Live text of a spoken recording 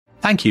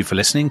Thank you for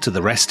listening to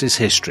The Rest is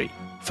History.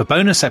 For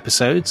bonus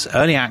episodes,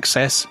 early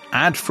access,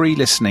 ad-free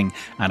listening,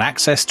 and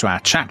access to our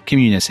chat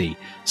community,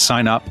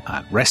 sign up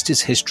at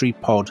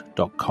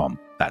restishistorypod.com.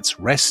 That's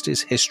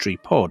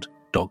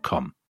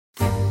restishistorypod.com.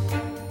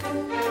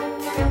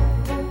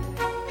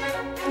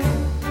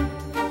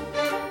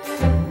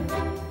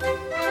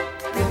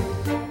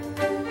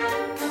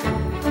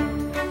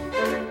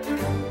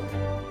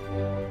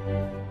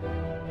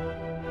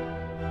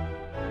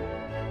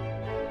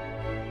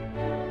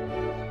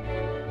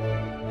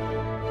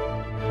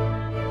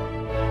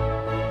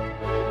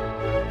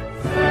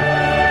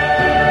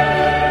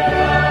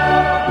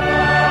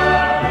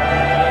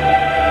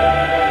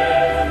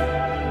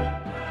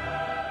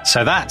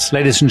 So that,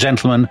 ladies and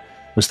gentlemen,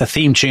 was the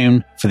theme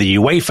tune for the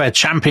UEFA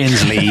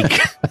Champions League.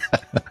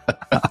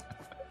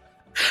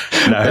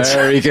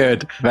 Very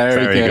good.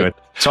 Very good.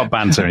 Top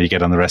banter you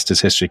get on The Rest is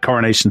History.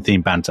 Coronation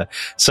theme banter.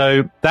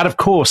 So that, of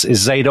course, is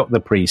Zadok the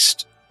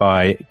Priest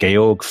by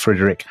Georg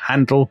Friedrich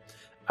Handel,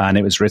 and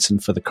it was written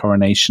for the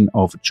coronation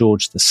of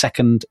George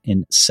II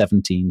in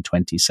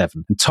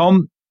 1727. And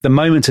Tom, the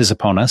moment is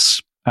upon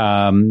us.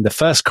 The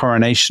first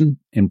coronation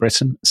in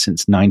Britain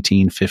since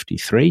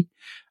 1953.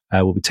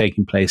 Will be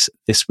taking place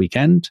this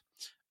weekend.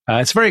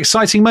 It's a very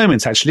exciting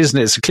moment, actually, isn't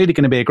it? It's clearly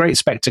going to be a great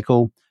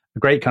spectacle, a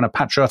great kind of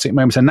patriotic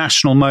moment, a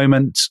national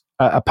moment,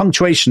 a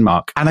punctuation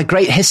mark. And a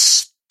great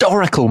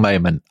historical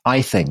moment,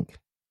 I think.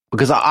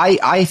 Because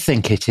I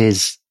think it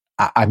is,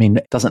 I mean,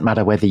 it doesn't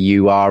matter whether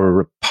you are a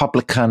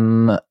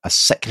Republican, a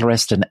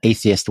secularist, an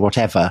atheist,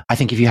 whatever. I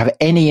think if you have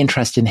any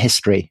interest in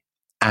history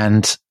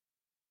and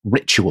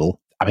ritual,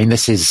 I mean,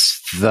 this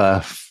is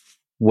the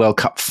World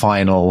Cup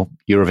final,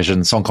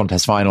 Eurovision Song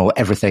Contest final,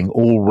 everything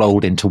all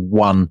rolled into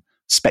one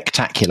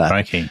spectacular.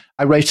 Crikey.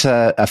 I wrote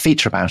a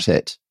feature about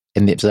it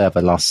in The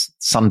Observer last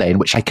Sunday in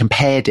which I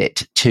compared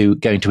it to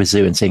going to a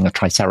zoo and seeing a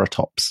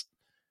triceratops,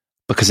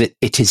 because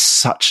it is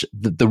such,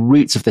 the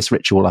roots of this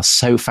ritual are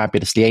so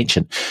fabulously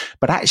ancient.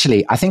 But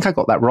actually, I think I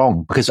got that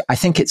wrong, because I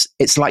think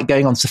it's like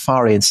going on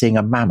safari and seeing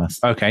a mammoth.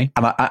 Okay.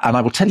 And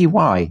I will tell you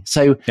why.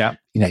 So, yeah.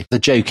 You know, the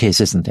joke is,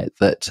 isn't it,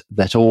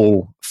 that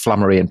all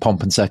flummery and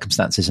pomp and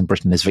circumstances in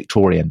Britain is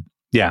Victorian.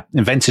 Yeah,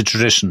 invented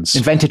traditions.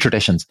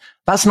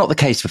 That's not the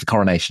case with the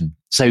coronation.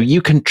 So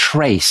you can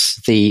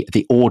trace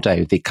the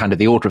ordo,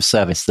 the order of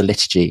service, the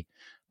liturgy,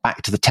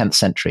 back to the 10th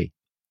century,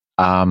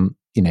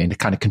 in a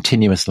kind of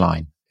continuous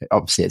line.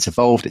 Obviously, it's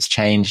evolved, it's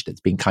changed,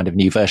 it's been kind of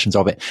new versions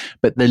of it,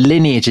 but the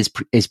lineage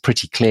is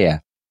pretty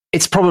clear.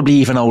 It's probably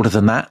even older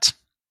than that.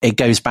 It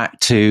goes back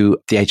to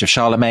the age of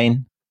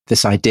Charlemagne.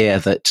 This idea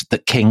that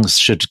kings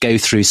should go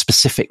through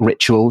specific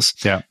rituals.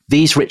 Yeah.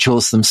 These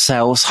rituals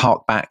themselves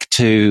hark back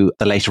to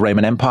the later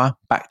Roman Empire,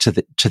 back to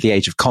the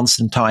age of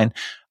Constantine.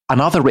 And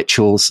other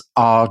rituals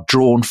are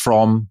drawn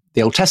from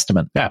the Old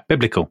Testament. Yeah,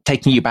 biblical.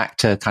 Taking you back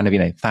to kind of,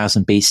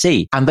 1000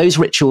 BC. And those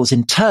rituals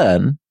in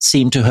turn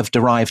seem to have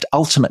derived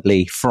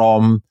ultimately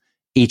from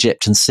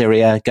Egypt and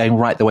Syria, going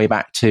right the way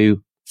back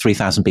to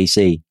 3000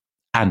 BC.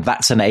 And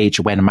that's an age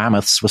when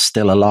mammoths were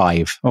still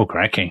alive. Oh,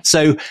 crikey.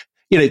 So,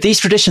 these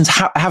traditions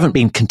haven't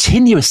been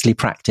continuously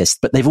practiced,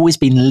 but they've always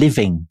been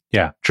living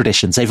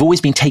traditions. They've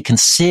always been taken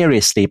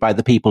seriously by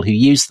the people who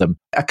use them.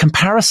 A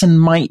comparison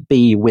might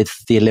be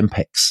with the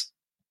Olympics,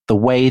 the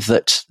way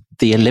that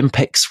the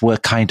Olympics were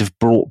kind of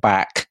brought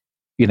back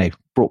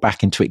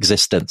into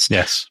existence.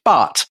 Yes.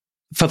 But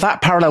for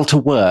that parallel to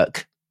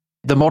work,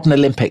 the modern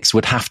Olympics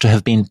would have to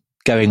have been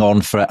going on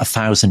for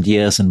 1,000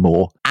 years and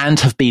more, and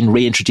have been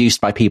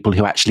reintroduced by people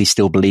who actually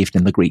still believed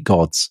in the Greek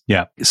gods.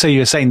 Yeah. So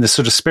you're saying the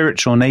sort of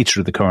spiritual nature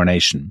of the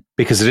coronation,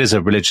 because it is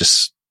a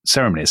religious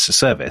ceremony, it's a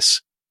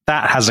service,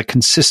 that has a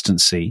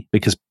consistency,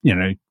 because,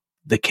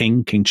 the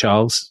King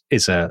Charles,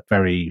 is a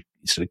very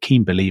sort of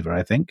keen believer,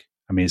 I think.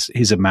 I mean,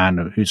 he's a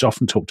man who's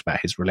often talked about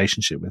his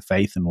relationship with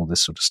faith and all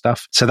this sort of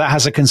stuff. So that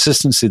has a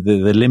consistency that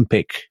the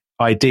Olympic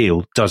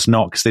ideal does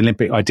not, because the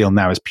Olympic ideal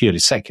now is purely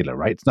secular,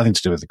 right? It's nothing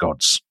to do with the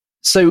gods.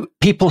 So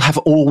people have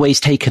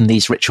always taken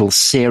these rituals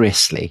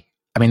seriously.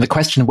 I mean, the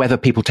question of whether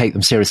people take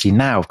them seriously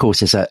now, of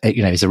course, is a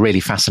really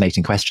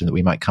fascinating question that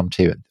we might come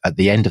to at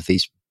the end of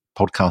these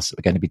podcasts that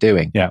we're going to be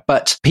doing. Yeah.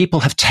 But people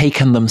have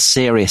taken them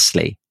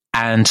seriously,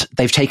 and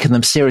they've taken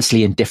them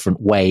seriously in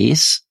different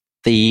ways.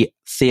 The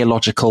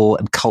theological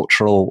and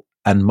cultural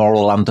and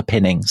moral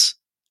underpinnings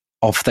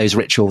of those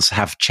rituals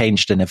have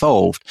changed and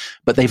evolved,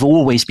 but they've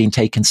always been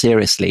taken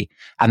seriously.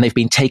 And they've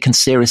been taken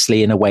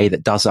seriously in a way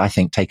that does, I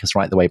think, take us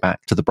right the way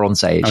back to the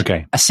Bronze Age.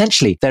 Okay.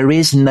 Essentially, there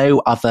is no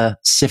other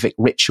civic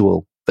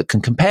ritual that can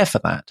compare for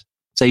that.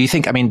 So you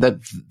think,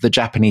 the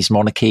Japanese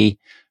monarchy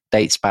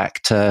dates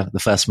back to the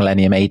first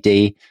millennium AD.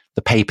 The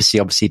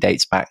papacy obviously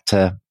dates back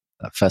to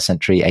first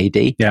century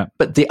AD. Yeah.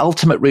 But the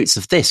ultimate roots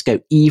of this go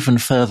even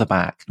further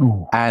back.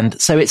 Ooh.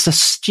 And so it's a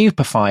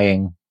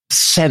stupefying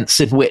sense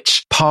in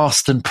which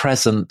past and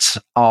present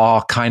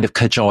are kind of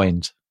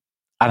conjoined.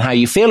 And how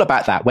you feel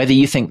about that, whether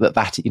you think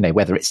that,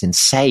 whether it's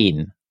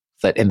insane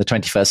that in the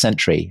 21st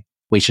century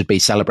we should be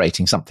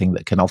celebrating something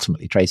that can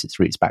ultimately trace its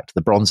roots back to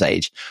the Bronze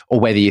Age, or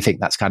whether you think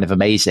that's kind of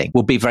amazing,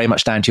 will be very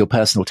much down to your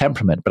personal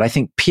temperament. But I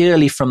think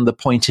purely from the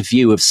point of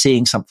view of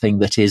seeing something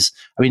that is,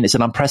 I mean, it's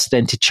an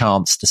unprecedented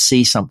chance to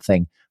see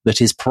something that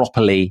has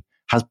properly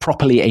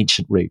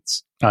ancient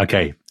roots.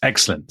 Okay,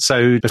 excellent.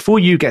 So before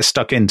you get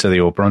stuck into the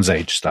old Bronze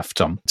Age stuff,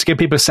 Tom, to give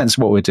people a sense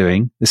of what we're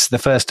doing, this is the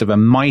first of a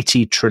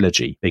mighty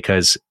trilogy,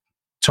 because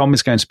Tom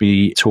is going to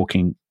be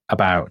talking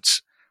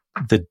about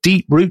the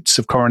deep roots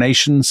of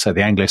coronations, so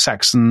the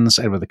Anglo-Saxons,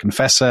 Edward the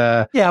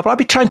Confessor. Yeah, but I'll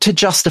be trying to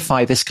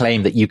justify this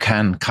claim that you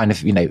can kind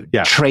of,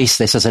 trace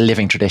this as a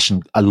living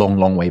tradition a long,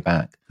 long way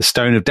back. The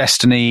Stone of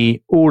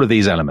Destiny, all of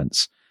these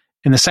elements.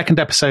 In the second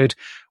episode,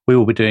 we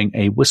will be doing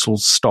a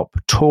whistle-stop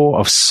tour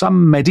of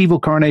some medieval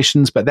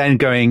coronations, but then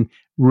going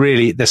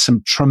really, there's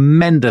some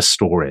tremendous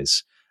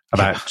stories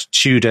about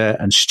Tudor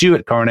and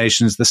Stuart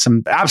coronations. There's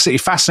some absolutely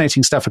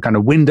fascinating stuff, a kind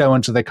of window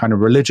into the kind of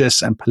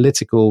religious and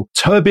political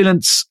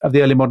turbulence of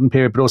the early modern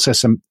period, but also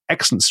some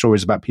excellent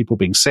stories about people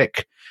being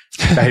sick,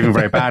 behaving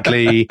very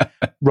badly,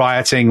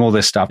 rioting, all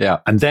this stuff. Yeah.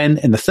 And then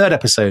in the third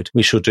episode,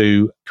 we shall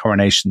do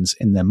coronations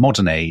in the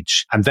modern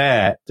age. And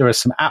there are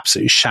some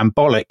absolutely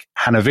shambolic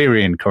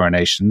Hanoverian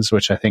coronations,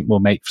 which I think will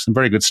make some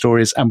very good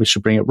stories. And we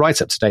should bring it right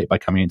up to date by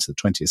coming into the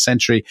 20th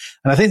century.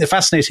 And I think the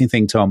fascinating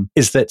thing, Tom,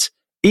 is that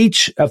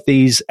each of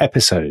these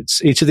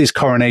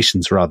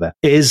coronations rather,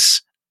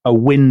 is a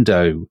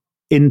window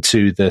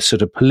into the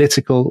sort of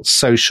political,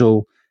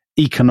 social,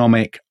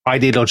 economic,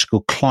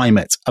 ideological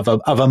climate of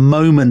a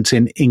moment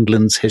in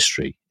England's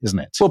history, isn't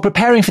it? Well,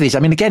 preparing for these,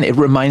 I mean, again, it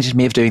reminded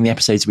me of doing the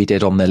episodes we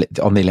did on the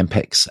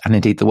Olympics and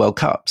indeed the World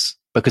Cups,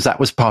 because that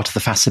was part of the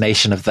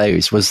fascination of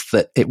those, was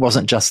that it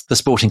wasn't just the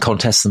sporting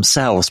contests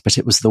themselves, but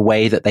it was the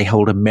way that they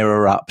hold a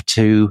mirror up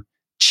to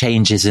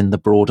changes in the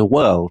broader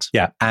world.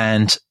 Yeah.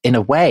 And in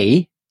a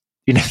way,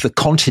 the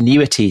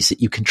continuities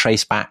that you can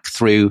trace back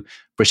through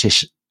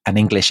British and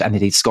English and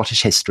indeed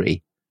Scottish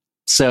history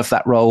serve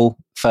that role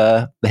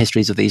for the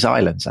histories of these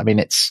islands. I mean,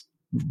 it's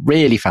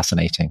really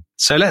fascinating.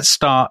 So let's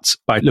start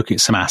by looking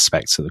at some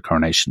aspects of the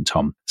coronation,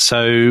 Tom.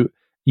 So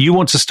you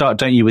want to start,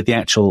 don't you, with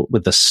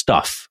the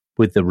stuff,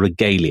 with the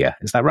regalia.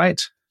 Is that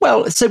right?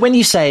 Well, so when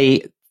you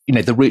say,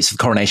 the roots of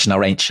the coronation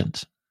are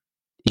ancient,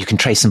 you can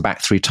trace them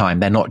back through time.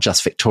 They're not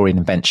just Victorian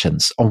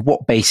inventions. On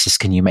what basis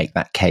can you make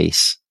that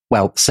case?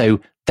 Well, so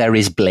there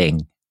is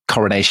bling,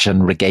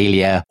 coronation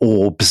regalia,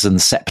 orbs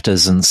and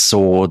scepters and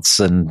swords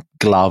and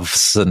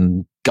gloves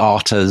and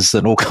garters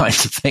and all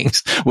kinds of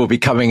things will be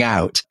coming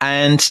out.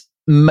 And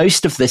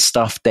most of this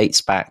stuff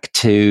dates back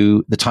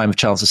to the time of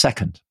Charles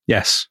II.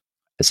 Yes.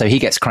 So he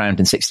gets crowned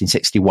in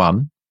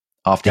 1661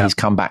 after he's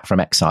come back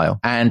from exile.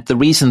 And the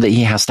reason that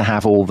he has to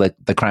have all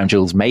the crown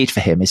jewels made for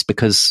him is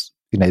because,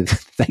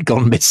 they'd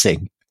gone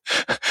missing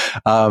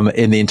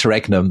in the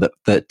interregnum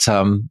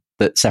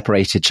that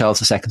separated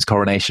Charles II's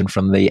coronation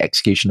from the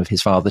execution of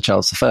his father,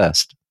 Charles I.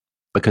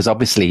 Because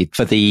obviously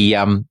for the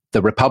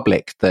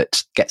republic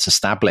that gets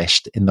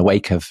established in the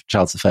wake of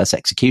Charles I's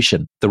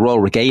execution, the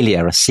royal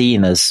regalia are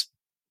seen as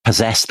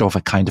possessed of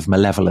a kind of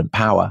malevolent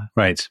power.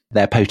 Right.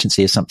 Their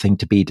potency is something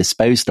to be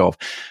disposed of.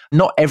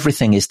 Not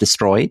everything is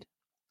destroyed.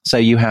 So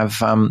you have,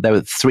 there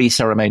were 3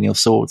 ceremonial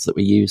swords that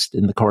were used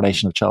in the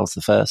coronation of Charles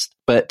I,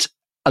 but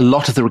a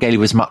lot of the regalia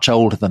was much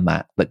older than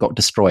that got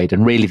destroyed.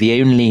 And really the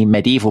only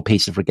medieval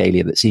piece of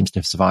regalia that seems to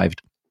have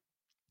survived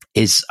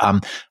is a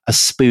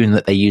spoon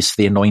that they use for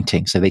the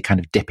anointing. So they kind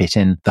of dip it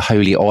in the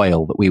holy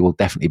oil that we will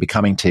definitely be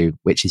coming to,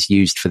 which is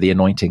used for the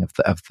anointing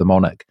of the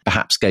monarch.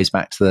 Perhaps goes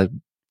back to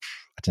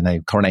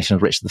the, coronation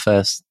of Richard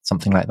I,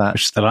 something like that.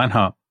 Richard the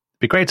Lionheart. It'd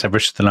be great to have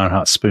Richard the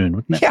Lionheart spoon,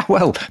 wouldn't it? Yeah,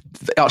 well,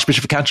 the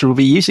Archbishop of Canterbury will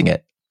be using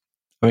it.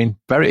 I mean,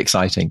 very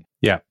exciting.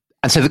 Yeah.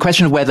 And so the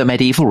question of where the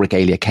medieval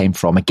regalia came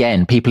from,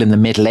 again, people in the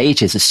Middle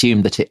Ages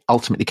assumed that it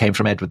ultimately came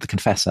from Edward the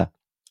Confessor.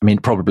 I mean,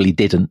 it probably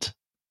didn't.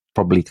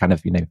 Probably kind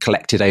of,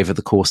 collected over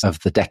the course of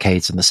the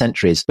decades and the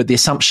centuries. But the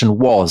assumption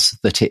was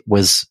that it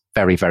was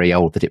very, very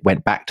old, that it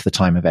went back to the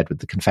time of Edward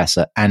the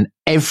Confessor. And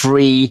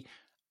every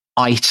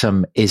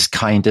item is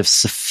kind of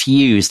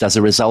suffused as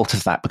a result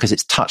of that because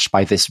it's touched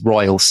by this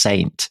royal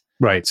saint.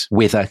 Right.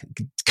 With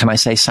can I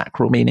say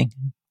sacral meaning?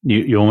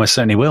 You almost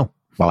certainly will.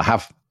 Well, I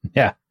have.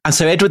 Yeah. And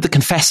so Edward the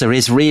Confessor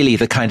is really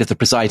the kind of the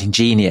presiding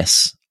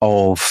genius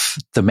of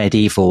the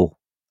medieval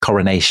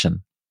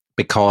coronation,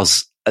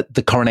 because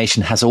the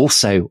coronation has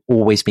also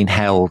always been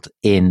held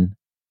in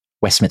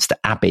Westminster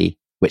Abbey,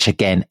 which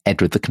again,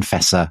 Edward the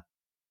Confessor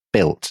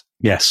built.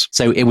 Yes.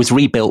 So it was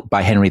rebuilt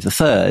by Henry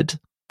III,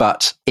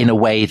 but in a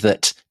way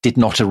that did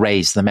not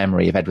erase the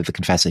memory of Edward the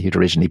Confessor who'd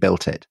originally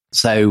built it.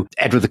 So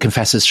Edward the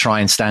Confessor's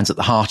shrine stands at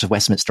the heart of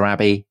Westminster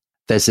Abbey.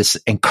 There's this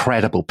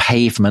incredible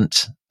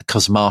pavement,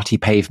 Cosmati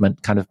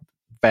pavement, kind of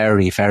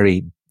very,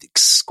 very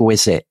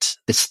exquisite,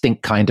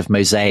 distinct kind of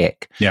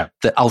mosaic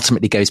that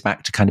ultimately goes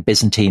back to kind of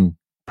Byzantine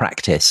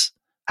practice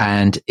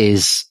and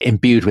is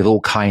imbued with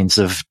all kinds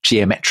of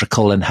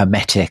geometrical and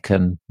hermetic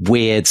and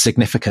weird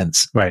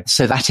significance. Right.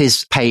 So that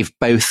is paved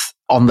both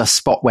on the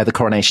spot where the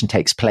coronation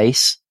takes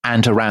place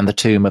and around the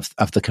tomb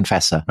of the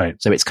confessor.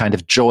 Right. So it's kind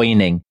of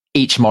joining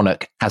each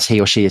monarch, as he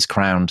or she is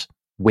crowned,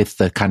 with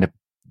the kind of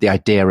the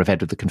idea of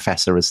Edward the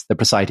Confessor as the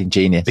presiding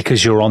genius.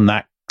 Because you're on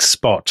that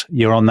spot.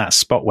 You're on that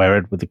spot where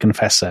Edward the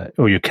Confessor,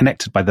 or you're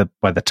connected by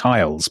the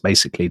tiles,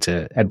 basically,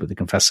 to Edward the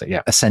Confessor.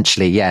 Yeah.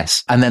 Essentially,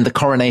 yes. And then the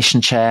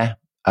coronation chair,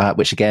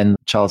 which again,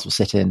 Charles will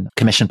sit in,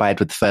 commissioned by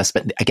Edward I,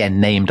 but again,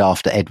 named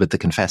after Edward the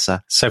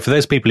Confessor. So for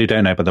those people who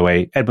don't know, by the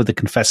way, Edward the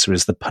Confessor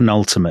is the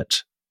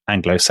penultimate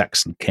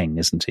Anglo-Saxon king,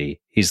 isn't he?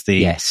 He's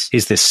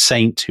this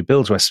saint who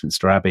builds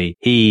Westminster Abbey.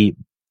 He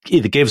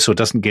either gives or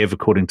doesn't give,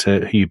 according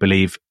to who you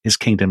believe, his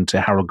kingdom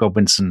to Harold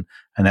Godwinson,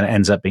 and then it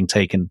ends up being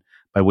taken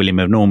by William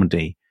of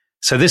Normandy.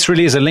 So this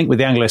really is a link with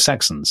the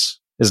Anglo-Saxons,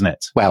 isn't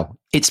it? Well,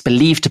 it's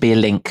believed to be a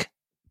link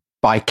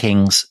by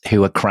kings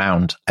who were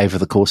crowned over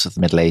the course of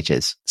the Middle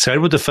Ages. So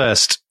Edward I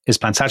is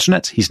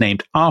Plantagenet. He's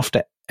named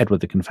after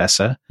Edward the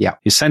Confessor. Yeah.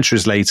 He's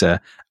centuries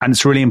later, and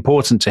it's really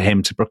important to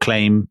him to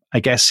proclaim, I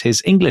guess,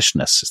 his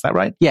Englishness. Is that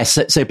right? Yes.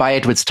 So by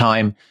Edward's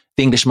time,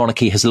 the English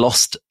monarchy has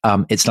lost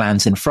its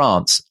lands in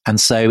France. And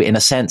so in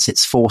a sense,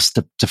 it's forced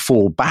to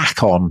fall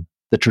back on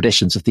the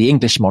traditions of the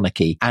English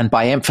monarchy. And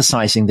by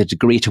emphasizing the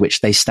degree to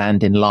which they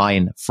stand in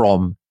line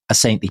from a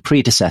saintly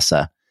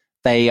predecessor,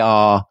 they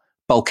are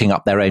bulking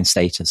up their own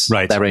status,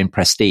 right, their own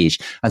prestige.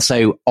 And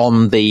so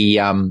on the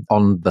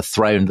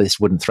throne, this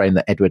wooden throne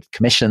that Edward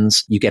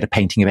commissions, you get a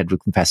painting of Edward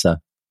the Confessor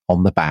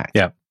on the back.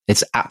 Yeah.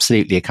 It's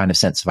absolutely a kind of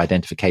sense of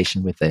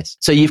identification with this.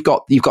 So you've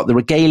got the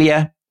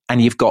regalia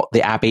and you've got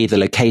the abbey, the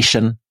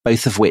location,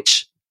 both of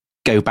which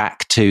go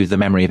back to the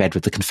memory of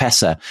Edward the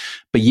Confessor.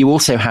 But you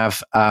also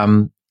have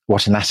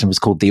what in Latin was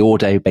called the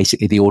ordo,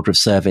 basically the order of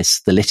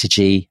service, the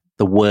liturgy,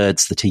 the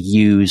words that are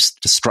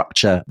used to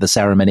structure the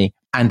ceremony.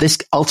 And this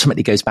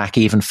ultimately goes back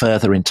even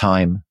further in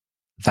time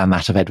than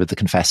that of Edward the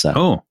Confessor.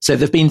 Oh. So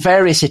there have been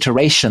various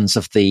iterations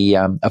of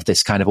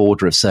this kind of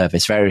order of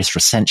service, various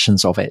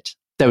recensions of it.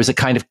 There was a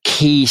kind of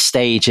key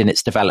stage in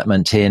its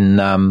development in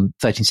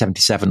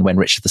 1377 when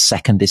Richard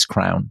II is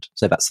crowned.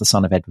 So that's the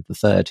son of Edward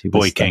III, who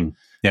was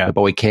the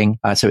boy king.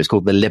 So it's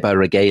called the Liber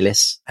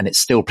Regalis, and it's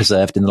still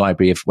preserved in the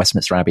library of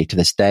Westminster Abbey to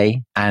this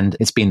day. And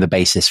it's been the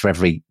basis for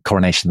every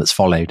coronation that's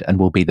followed, and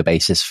will be the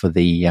basis for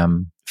the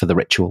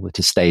ritual that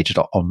is staged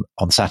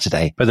on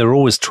Saturday. But there are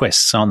always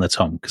twists, aren't there,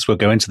 Tom? Because we'll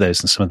go into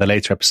those in some of the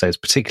later episodes,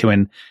 particularly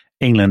when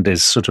England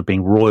is sort of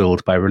being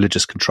roiled by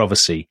religious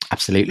controversy.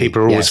 Absolutely.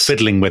 People are always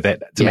fiddling with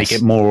it to make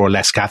it more or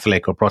less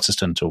Catholic or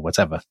Protestant or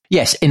whatever.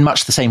 Yes, in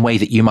much the same way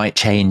that you might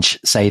change,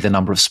 say, the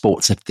number of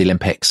sports at the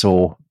Olympics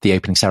or the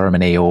opening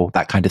ceremony or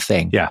that kind of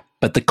thing. Yeah.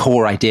 But the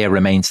core idea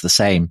remains the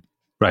same.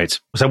 Right.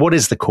 So what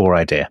is the core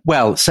idea?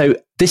 Well, so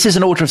this is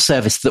an order of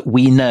service that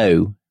we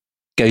know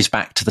goes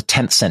back to the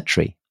 10th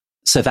century.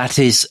 So that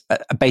is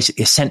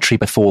basically a century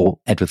before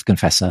Edward the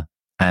Confessor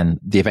and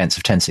the events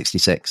of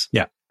 1066.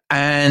 Yeah.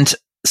 And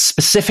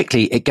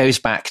specifically, it goes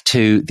back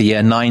to the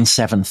year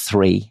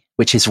 973,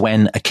 which is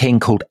when a king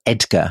called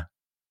Edgar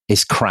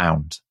is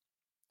crowned.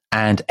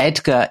 And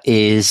Edgar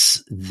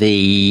is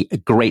the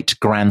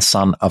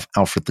great-grandson of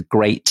Alfred the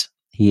Great.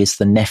 He is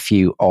the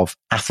nephew of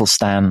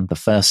Athelstan, the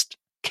first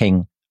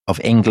king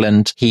of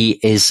England. He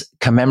is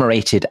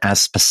commemorated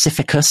as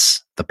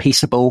Pacificus, the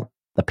peaceable,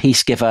 the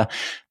peacegiver.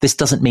 This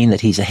doesn't mean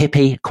that he's a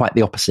hippie, quite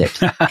the opposite.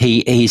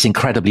 He's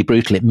incredibly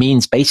brutal. It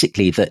means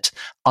basically that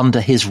under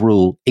his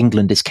rule,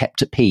 England is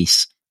kept at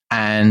peace.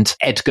 And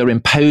Edgar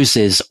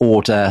imposes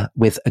order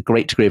with a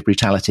great degree of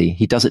brutality.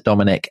 He does it,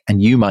 Dominic,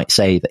 and you might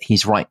say that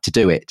he's right to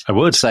do it. I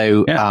would.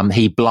 So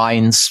he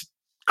blinds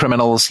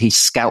criminals, he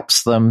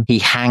scalps them, he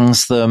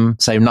hangs them.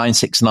 So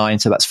 969,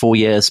 so that's 4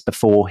 years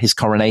before his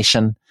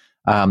coronation.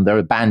 There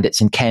are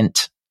bandits in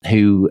Kent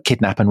who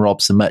kidnap and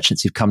rob some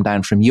merchants who've come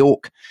down from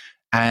York.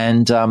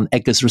 And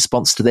Edgar's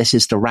response to this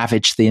is to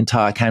ravage the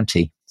entire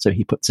county. So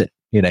he puts it,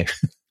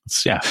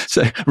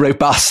 so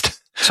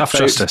robust. Tough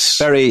justice.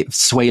 Very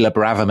Suella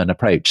Braverman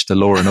approach to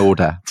law and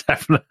order.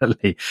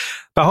 Definitely.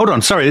 But hold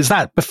on, sorry, is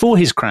that before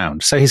he's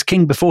crowned? So he's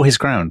king before he's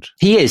crowned?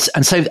 He is.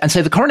 And so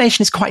the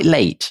coronation is quite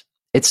late.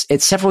 It's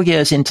several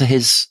years into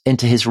his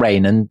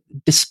reign, and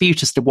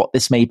dispute as to what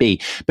this may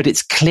be. But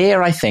it's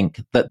clear, I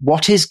think, that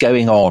what is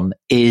going on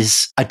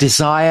is a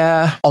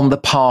desire on the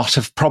part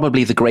of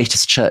probably the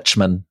greatest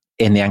churchman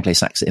in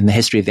the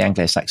history of the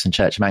Anglo-Saxon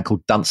church, a man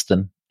called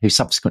Dunstan, who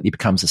subsequently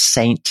becomes a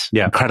saint.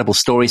 Yeah. Incredible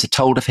stories are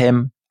told of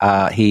him.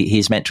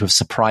 He's meant to have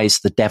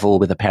surprised the devil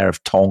with a pair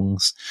of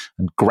tongs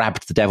and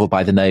grabbed the devil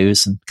by the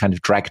nose and kind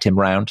of dragged him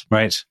round.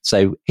 Right.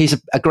 So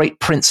he's a great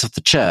prince of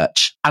the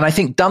church. And I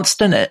think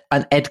Dunstan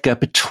and Edgar,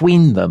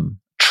 between them,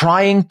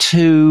 trying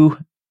to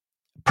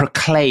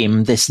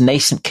proclaim this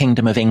nascent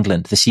kingdom of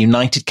England, this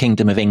united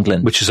kingdom of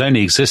England. Which has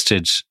only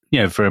existed,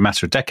 for a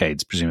matter of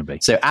decades, presumably.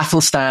 So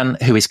Athelstan,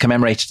 who is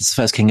commemorated as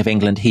the first king of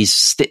England, he's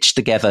stitched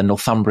together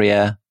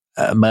Northumbria,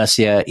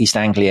 Mercia, East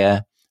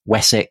Anglia,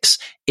 Wessex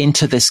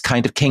into this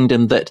kind of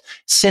kingdom that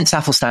since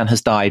Athelstan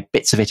has died,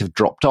 bits of it have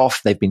dropped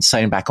off. They've been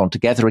sewn back on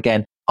together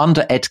again.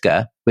 Under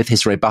Edgar, with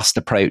his robust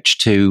approach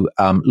to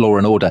law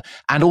and order,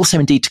 and also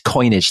indeed to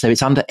coinage. So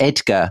it's under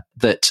Edgar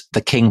that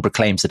the king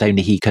proclaims that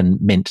only he can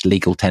mint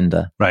legal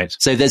tender. Right.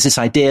 So there's this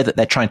idea that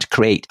they're trying to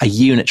create a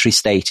unitary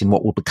state in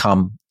what will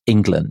become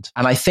England.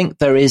 And I think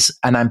there is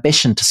an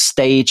ambition to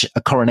stage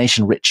a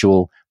coronation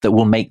ritual that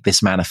will make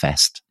this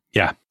manifest.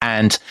 Yeah.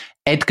 And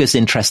Edgar's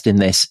interest in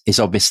this is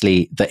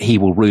obviously that he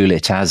will rule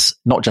it as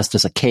not just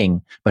as a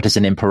king, but as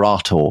an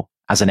imperator,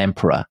 as an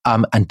emperor.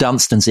 And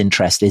Dunstan's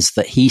interest is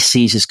that he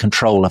seizes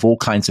control of all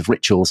kinds of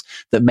rituals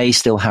that may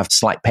still have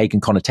slight pagan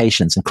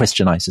connotations and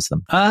Christianizes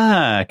them.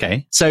 Ah,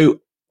 okay.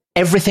 So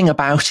everything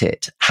about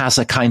it has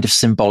a kind of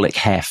symbolic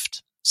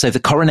heft. So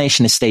the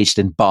coronation is staged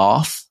in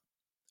Bath,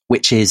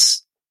 which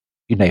is,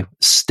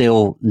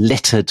 still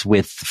littered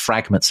with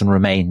fragments and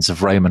remains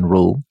of Roman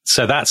rule.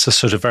 So that's a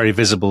sort of very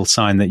visible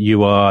sign that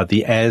you are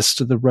the heirs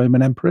to the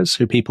Roman emperors,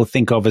 who people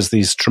think of as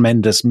these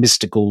tremendous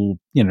mystical,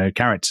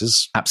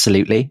 characters.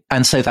 Absolutely.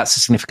 And so that's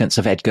the significance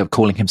of Edgar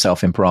calling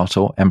himself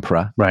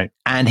emperor. Right.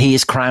 And he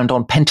is crowned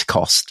on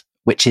Pentecost,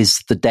 which is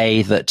the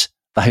day that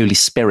the Holy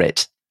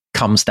Spirit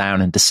comes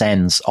down and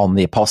descends on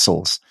the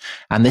apostles.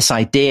 And this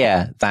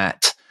idea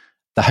that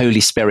the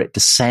Holy Spirit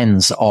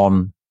descends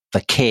on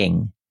the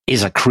king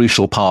is a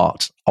crucial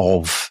part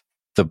of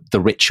the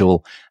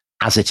ritual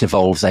as it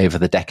evolves over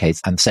the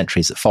decades and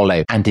centuries that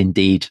follow. And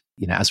indeed,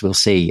 as we'll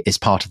see, is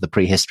part of the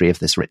prehistory of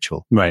this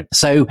ritual. Right.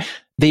 So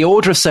the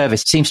order of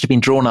service seems to have been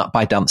drawn up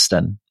by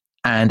Dunstan,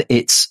 and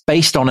it's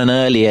based on an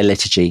earlier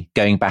liturgy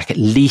going back at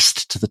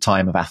least to the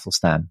time of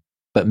Athelstan,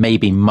 but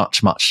maybe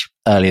much, much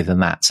earlier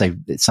than that. So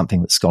it's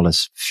something that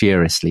scholars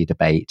furiously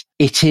debate.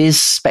 It is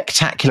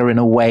spectacular in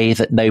a way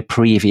that no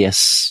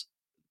previous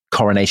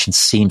coronation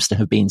seems to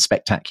have been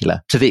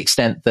spectacular, to the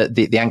extent that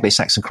the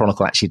Anglo-Saxon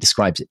Chronicle actually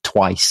describes it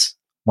twice,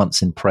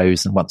 once in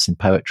prose and once in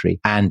poetry.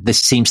 And this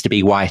seems to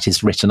be why it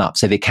is written up.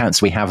 So the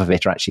accounts we have of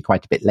it are actually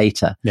quite a bit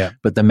later,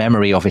 but the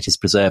memory of it is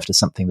preserved as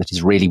something that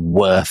is really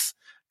worth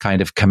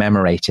kind of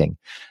commemorating.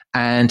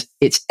 And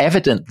it's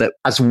evident that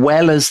as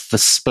well as the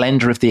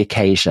splendor of the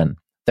occasion,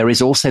 there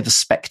is also the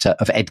specter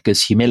of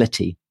Edgar's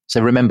humility. So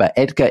remember,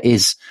 Edgar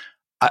is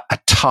a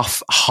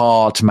tough,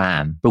 hard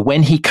man. But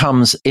when he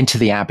comes into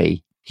the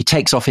abbey, he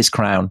takes off his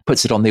crown,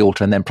 puts it on the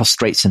altar, and then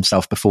prostrates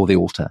himself before the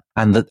altar.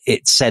 And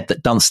it's said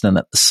that Dunstan,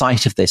 at the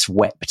sight of this,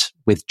 wept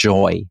with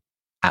joy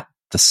at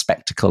the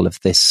spectacle of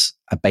this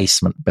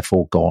abasement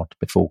before God,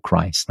 before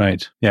Christ.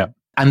 Right. Yeah.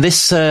 And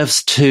this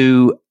serves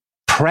to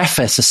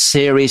preface a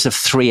series of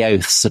 3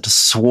 oaths that are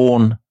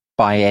sworn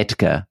by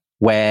Edgar,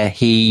 where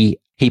he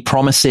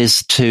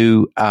promises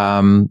to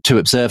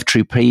observe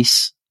true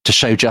peace, to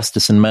show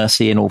justice and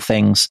mercy in all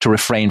things, to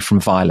refrain from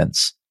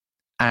violence.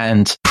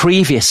 And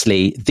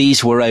previously,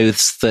 these were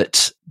oaths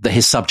that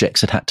his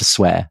subjects had to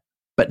swear.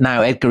 But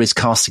now Edgar is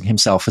casting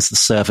himself as the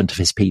servant of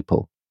his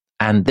people.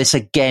 And this,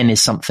 again,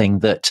 is something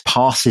that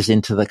passes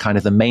into the kind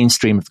of the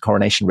mainstream of the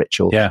coronation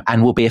ritual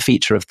and will be a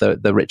feature of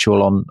the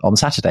ritual on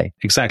Saturday.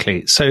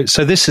 Exactly. So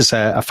this is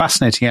a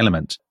fascinating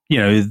element.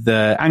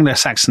 The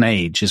Anglo-Saxon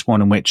age is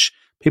one in which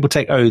people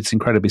take oaths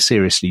incredibly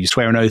seriously. You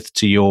swear an oath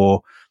to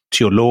your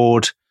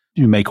lord.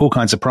 You make all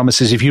kinds of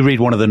promises. If you read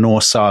one of the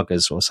Norse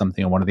sagas or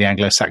something, or one of the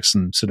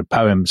Anglo-Saxon sort of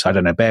poems, I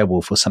don't know,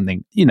 Beowulf or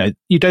something, you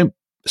don't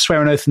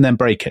swear an oath and then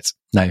break it.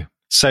 No.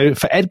 So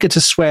for Edgar to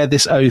swear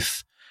this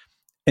oath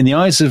in the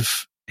eyes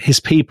of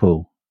his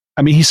people,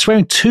 I mean, he's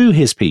swearing to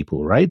his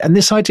people, right? And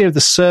this idea of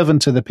the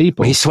servant of the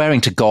people. Well, he's swearing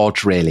to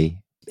God, really.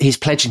 He's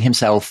pledging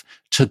himself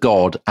to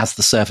God as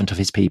the servant of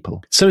his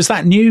people. So is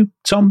that new,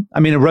 Tom? I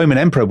mean, a Roman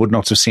emperor would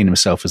not have seen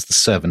himself as the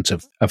servant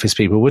of his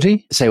people, would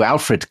he? So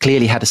Alfred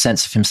clearly had a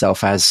sense of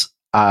himself as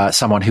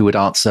someone who would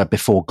answer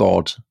before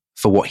God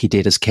for what he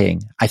did as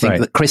king. I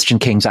think that Christian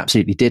kings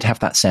absolutely did have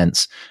that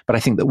sense. But I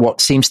think that what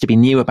seems to be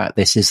new about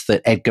this is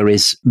that Edgar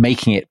is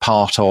making it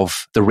part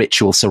of the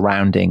ritual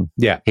surrounding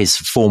his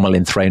formal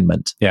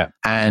enthronement. Yeah.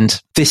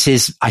 And this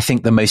is, I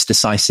think, the most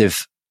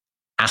decisive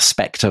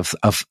aspect of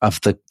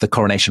the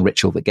coronation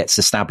ritual that gets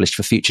established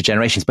for future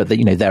generations. But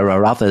there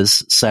are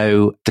others.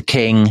 So the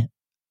king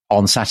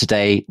on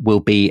Saturday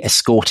will be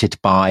escorted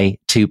by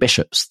 2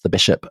 bishops, the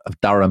Bishop of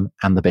Durham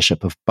and the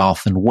Bishop of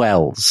Bath and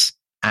Wells.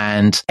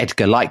 And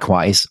Edgar,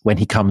 likewise, when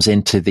he comes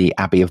into the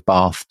Abbey of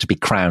Bath to be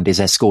crowned,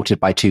 is escorted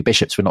by 2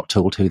 bishops. We're not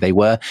told who they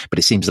were, but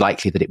it seems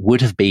likely that it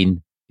would have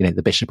been,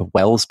 the Bishop of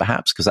Wells,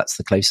 perhaps, because that's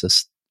the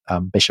closest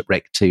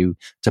bishopric to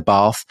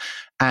Bath.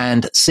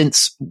 And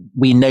since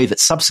we know that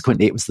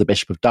subsequently it was the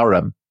Bishop of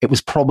Durham, it was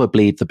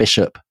probably the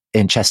bishop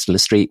in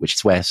Chester-le-Street, which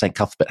is where St.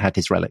 Cuthbert had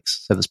his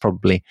relics. So there's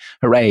probably,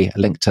 a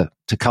link to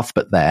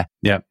Cuthbert there.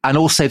 Yeah. And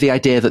also the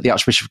idea that the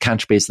Archbishop of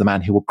Canterbury is the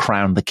man who will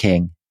crown the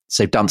king.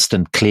 So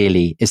Dunstan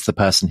clearly is the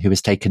person who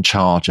has taken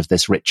charge of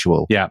this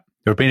ritual. Yeah.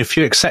 There have been a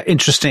few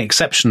interesting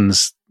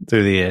exceptions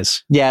through the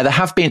years. Yeah, there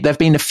have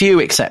been a few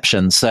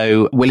exceptions.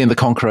 So William the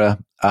Conqueror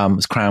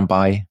was crowned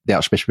by the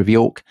Archbishop of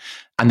York,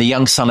 and the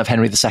young son of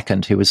Henry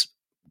II, who was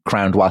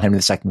crowned while Henry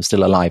II was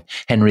still alive,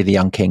 Henry the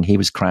Young King, he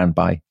was crowned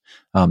by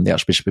the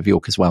Archbishop of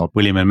York as well.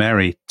 William and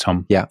Mary,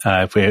 Tom. Yeah.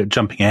 If we're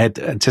jumping ahead,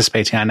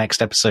 anticipating our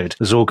next episode,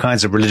 there's all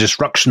kinds of religious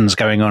ructions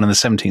going on in the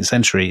 17th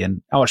century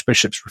and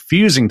archbishops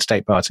refusing to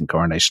take part in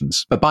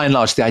coronations. But by and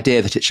large, the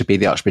idea that it should be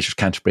the Archbishop of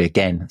Canterbury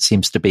again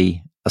seems to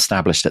be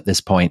established at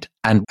this point.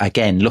 And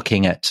again,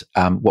 looking at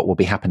what will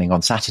be happening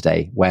on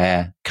Saturday,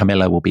 where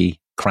Camilla will be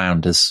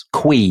crowned as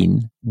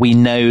Queen, we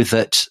know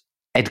that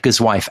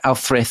Edgar's wife,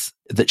 Alfrith,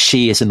 that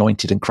she is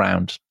anointed and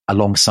crowned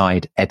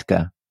alongside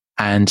Edgar.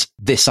 And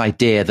this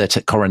idea that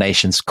at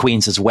coronations,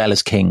 queens as well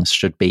as kings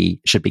should be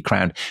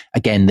crowned.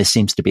 Again, this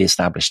seems to be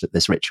established at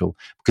this ritual,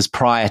 because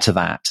prior to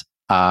that,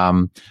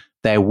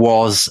 there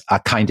was a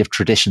kind of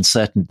tradition,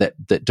 certain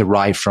that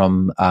derived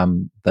from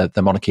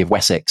the monarchy of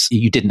Wessex.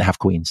 You didn't have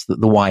queens;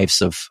 the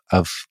wives of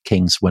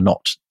kings were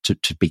not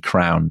to be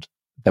crowned.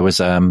 There was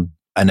a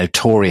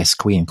notorious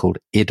queen called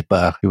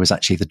Idba, who was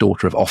actually the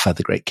daughter of Offa,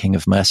 the great king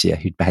of Mercia,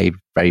 who'd behaved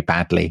very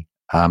badly.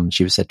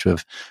 She was said to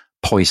have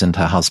poisoned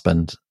her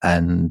husband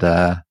and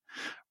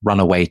run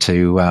away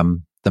to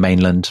the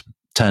mainland,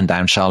 turned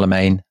down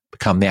Charlemagne,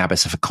 become the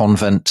abbess of a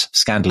convent,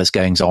 scandalous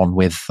goings on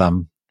with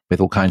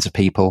all kinds of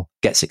people,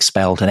 gets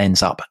expelled and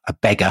ends up a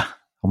beggar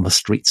on the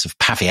streets of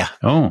Pavia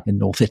in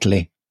North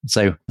Italy.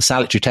 So the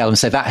salutary tale. And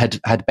so that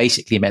had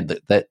basically meant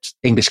that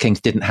English kings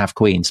didn't have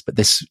queens, but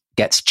this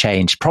gets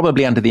changed,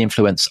 probably under the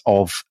influence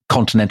of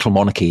continental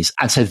monarchies.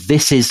 And so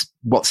this is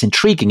what's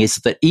intriguing, is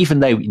that even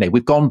though,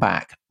 we've gone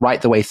back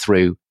right the way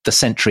through the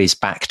centuries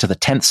back to the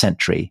 10th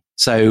century.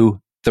 So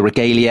the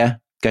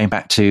regalia going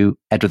back to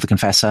Edward the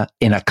Confessor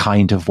in a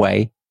kind of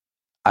way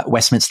at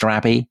Westminster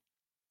Abbey.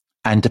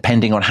 And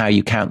depending on how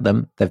you count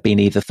them, there've been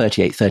either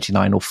 38,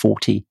 39 or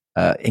 40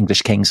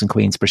 English kings and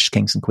queens, British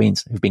kings and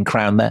queens who've been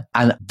crowned there.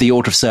 And the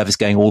order of service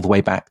going all the way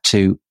back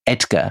to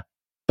Edgar.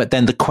 But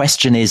then the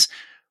question is,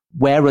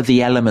 where are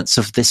the elements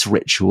of this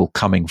ritual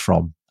coming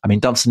from? I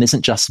mean, Dunstan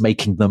isn't just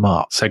making them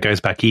up. So it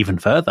goes back even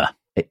further.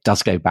 It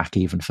does go back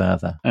even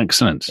further.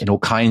 Excellent. In all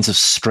kinds of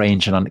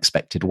strange and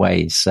unexpected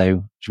ways.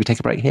 So should we take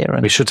a break here?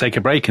 We should take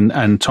a break,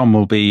 and Tom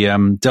will be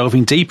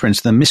delving deeper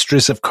into the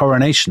mysteries of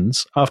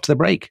coronations after the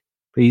break.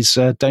 Please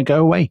don't go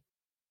away.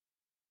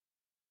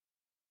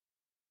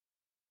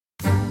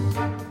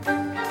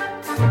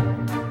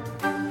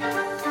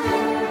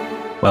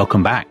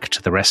 Welcome back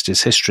to The Rest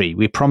is History.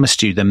 We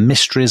promised you the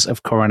mysteries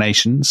of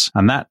coronations,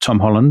 and that, Tom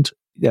Holland,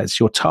 it's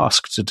your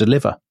task to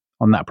deliver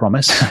on that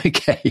promise.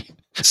 Okay.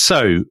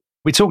 So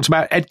we talked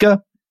about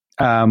Edgar,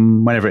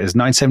 whenever it is,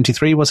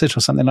 973, was it, or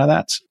something like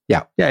that?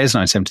 Yeah. Yeah, it is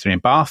 973 in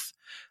Bath.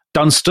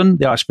 Dunstan,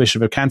 the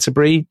Archbishop of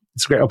Canterbury,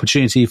 it's a great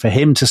opportunity for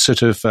him to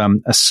sort of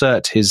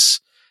assert his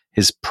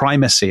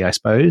primacy, I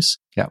suppose.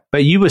 Yeah.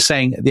 But you were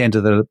saying at the end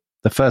of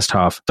the first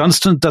half,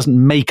 Dunstan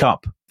doesn't make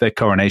up the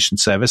coronation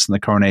service and the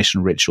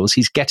coronation rituals.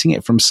 He's getting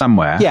it from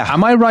somewhere. Yeah.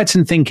 Am I right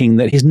in thinking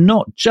that he's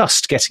not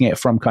just getting it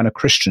from kind of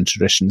Christian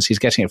traditions, he's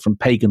getting it from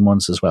pagan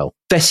ones as well?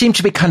 There seem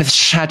to be kind of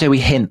shadowy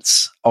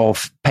hints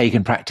of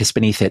pagan practice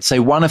beneath it.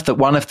 So one of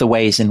the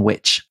ways in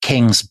which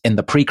kings in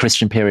the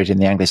pre-Christian period in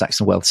the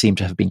Anglo-Saxon world seem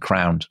to have been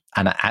crowned,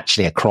 and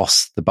actually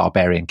across the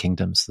barbarian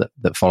kingdoms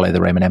that follow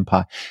the Roman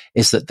Empire,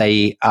 is that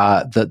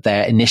that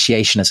their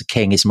initiation as a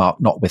king is marked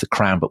not with a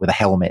crown but with a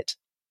helmet.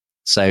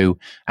 So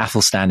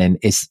Athelstan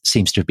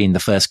seems to have been the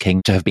first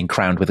king to have been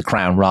crowned with a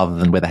crown rather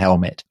than with a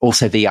helmet.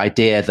 Also, the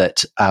idea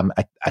that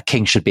a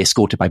king should be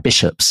escorted by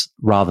bishops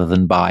rather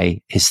than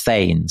by his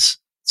thanes.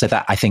 So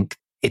that, I think,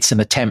 it's an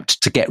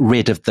attempt to get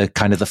rid of the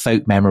kind of the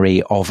folk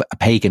memory of a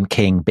pagan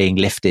king being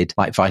lifted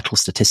like vital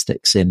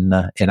statistics in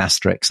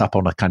Asterix up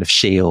on a kind of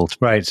shield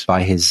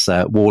by his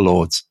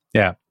warlords.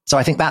 Yeah. So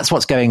I think that's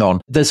what's going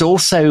on. There's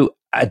also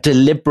a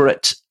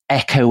deliberate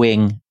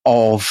echoing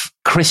of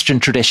Christian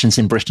traditions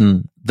in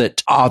Britain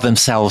that are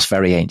themselves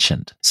very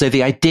ancient. So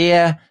the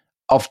idea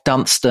of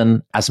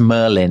Dunstan as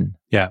Merlin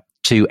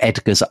to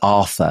Edgar's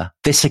Arthur,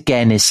 this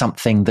again is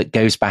something that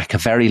goes back a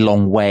very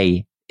long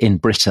way in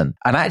Britain.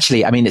 And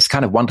actually, I mean, it's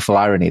kind of wonderful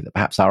irony that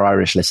perhaps our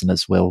Irish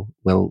listeners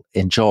will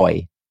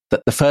enjoy,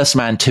 that the first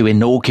man to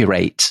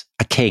inaugurate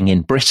a king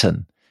in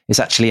Britain is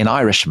actually an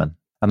Irishman.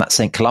 And that's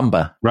St.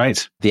 Columba,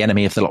 right? The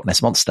enemy of the Loch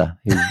Ness Monster,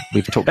 who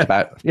we've talked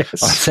about on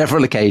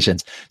several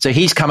occasions. So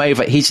he's come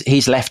over,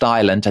 he's left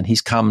Ireland and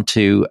he's come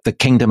to the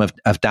kingdom of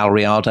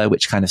Dalriada,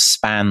 which kind of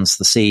spans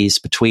the seas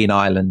between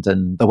Ireland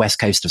and the west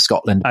coast of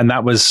Scotland. And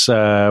that was,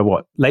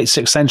 late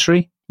 6th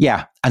century?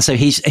 Yeah. And so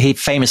he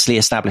famously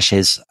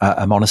establishes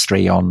a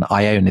monastery on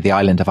Iona, the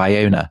island of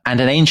Iona. And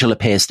an angel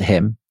appears to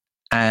him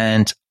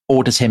and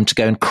orders him to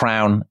go and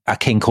crown a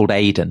king called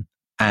Aidan.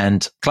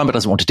 And Columba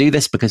doesn't want to do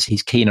this because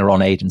he's keener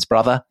on Aidan's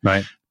brother.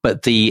 Right.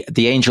 But the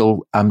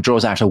angel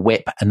draws out a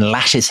whip and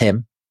lashes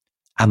him.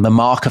 And the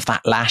mark of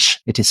that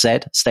lash, it is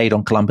said, stayed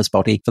on Columba's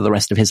body for the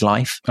rest of his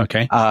life.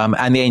 Okay.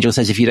 And the angel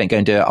says, if you don't go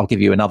and do it, I'll give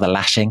you another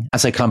lashing.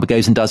 And so Columba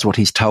goes and does what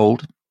he's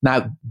told.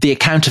 Now, the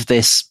account of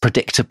this,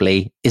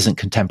 predictably, isn't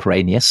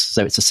contemporaneous.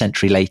 So it's a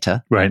century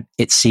later. Right.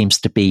 It seems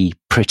to be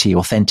pretty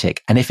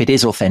authentic. And if it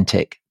is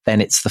authentic, then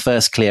it's the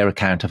first clear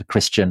account of a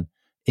Christian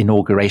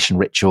inauguration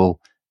ritual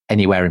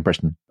anywhere in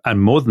Britain.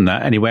 And more than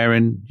that, anywhere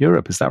in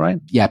Europe. Is that right?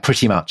 Yeah,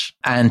 pretty much.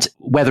 And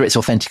whether it's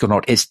authentic or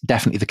not, it's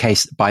definitely the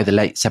case that by the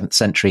late 7th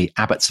century,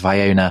 abbots of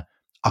Iona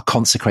are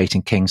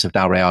consecrating kings of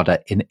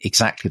Dalriada in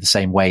exactly the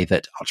same way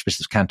that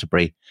Archbishops of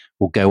Canterbury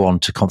will go on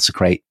to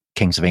consecrate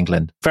kings of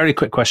England. Very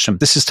quick question.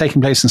 This is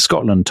taking place in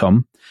Scotland,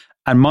 Tom.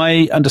 And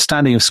my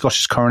understanding of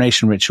Scottish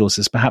coronation rituals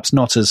is perhaps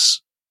not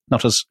as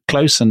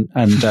close and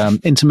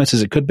intimate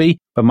as it could be.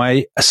 But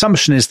my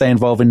assumption is they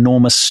involve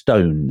enormous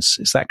stones.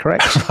 Is that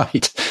correct?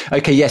 Right.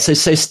 Okay. Yeah. So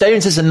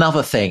stones is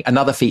another thing,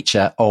 another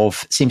feature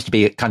of, seems to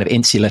be a kind of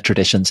insular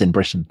traditions in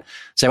Britain.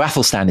 So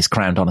Athelstan is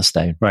crowned on a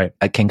stone, right,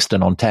 at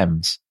Kingston on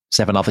Thames.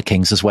 7 other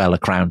kings as well are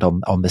crowned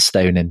on this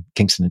stone in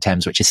Kingston on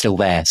Thames, which is still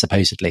there,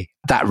 supposedly.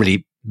 That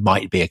really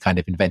might be a kind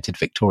of invented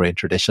Victorian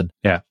tradition.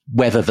 Yeah.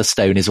 Whether the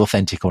stone is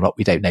authentic or not,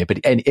 we don't know. But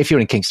if you're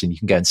in Kingston, you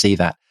can go and see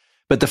that.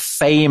 But the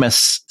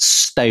famous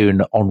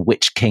stone on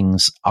which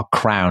kings are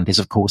crowned is,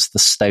 of course, the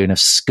stone of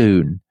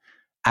Scone.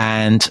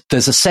 And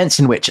there's a sense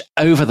in which,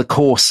 over the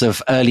course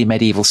of early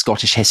medieval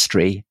Scottish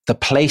history, the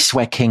place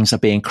where kings are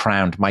being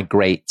crowned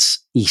migrates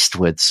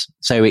eastwards.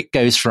 So it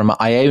goes from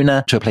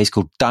Iona to a place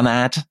called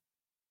Dunad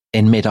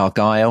in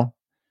mid-Argyll.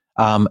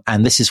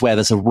 And this is where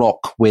there's a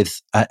rock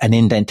with an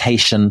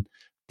indentation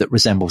that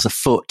resembles a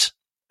foot.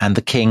 And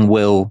the king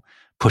will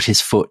put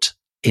his foot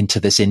into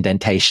this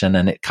indentation,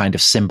 and it kind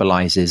of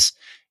symbolizes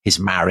his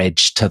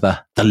marriage to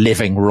the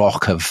living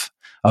rock of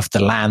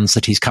the lands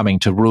that he's coming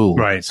to rule.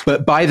 Right.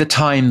 But by the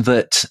time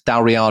that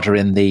Dalriada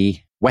in the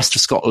west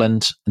of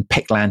Scotland and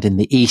Pictland in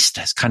the east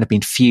has kind of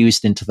been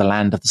fused into the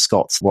land of the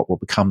Scots, what will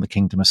become the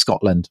Kingdom of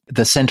Scotland,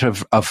 the centre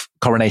of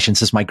coronations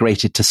has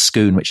migrated to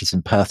Scone, which is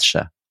in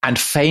Perthshire. And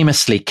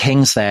famously,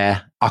 kings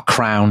there are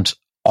crowned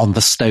on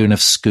the Stone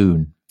of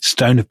Scone.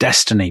 Stone of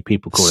Destiny,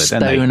 people call it,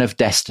 don't they? Stone of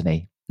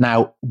Destiny.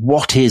 Now,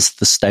 what is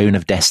the Stone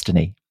of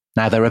Destiny?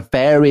 Now, there are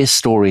various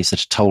stories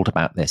that are told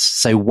about this.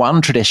 So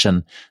one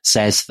tradition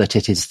says that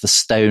it is the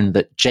stone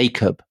that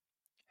Jacob,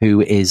 who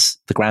is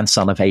the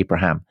grandson of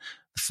Abraham,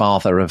 the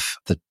father of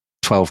the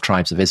 12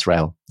 tribes of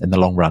Israel in the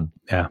long run.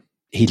 Yeah.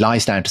 He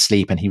lies down to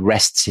sleep and he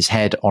rests his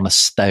head on a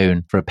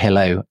stone for a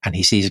pillow, and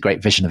he sees a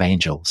great vision of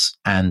angels.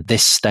 And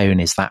this stone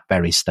is that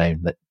very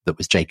stone that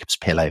was Jacob's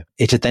pillow.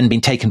 It had then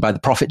been taken by the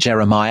prophet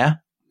Jeremiah.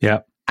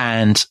 Yeah.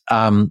 And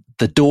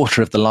the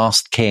daughter of the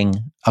last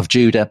king of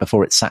Judah,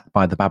 before it's sacked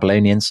by the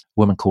Babylonians, a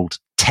woman called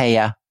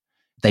Taya,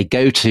 they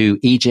go to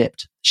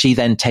Egypt. She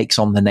then takes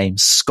on the name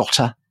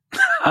Scotta.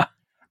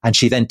 And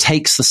she then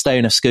takes the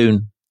Stone of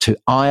Scone to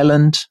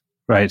Ireland.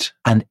 Right.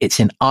 And it's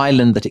in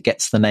Ireland that it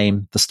gets the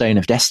name the Stone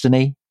of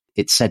Destiny.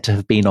 It's said to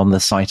have been on the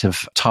site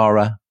of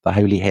Tara, the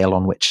holy hill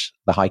on which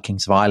the high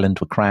kings of Ireland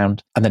were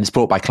crowned. And then it's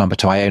brought by Clumber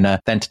to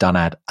Iona, then to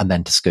Dunad, and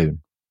then to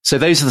Scone. So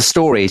those are the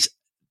stories.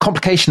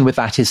 Complication with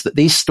that is that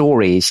these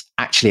stories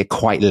actually are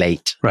quite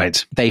late.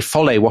 Right. They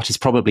follow what is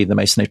probably the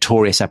most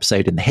notorious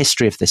episode in the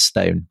history of this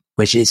stone,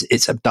 which is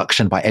its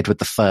abduction by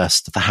Edward I,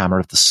 the Hammer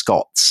of the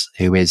Scots,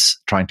 who is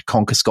trying to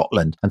conquer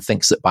Scotland and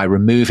thinks that by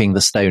removing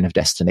the Stone of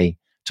Destiny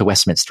to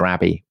Westminster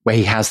Abbey, where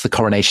he has the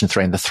coronation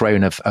throne, the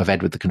throne of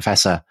Edward the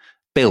Confessor,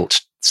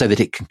 built so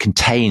that it can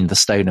contain the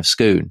Stone of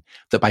Scone,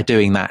 that by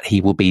doing that, he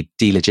will be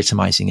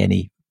delegitimizing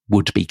any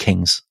would-be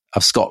kings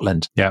of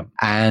Scotland. Yeah.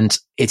 And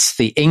it's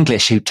the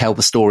English who tell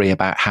the story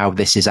about how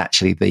this is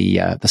actually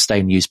the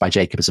stone used by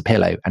Jacob as a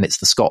pillow. And it's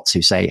the Scots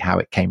who say how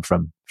it came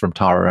from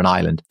Tara and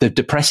Ireland. The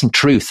depressing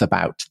truth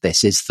about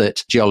this is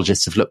that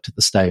geologists have looked at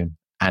the stone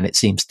and it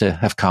seems to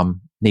have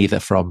come neither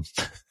from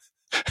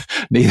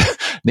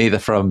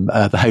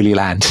the Holy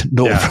Land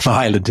nor from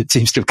Ireland. It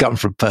seems to have come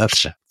from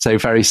Perthshire. So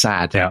very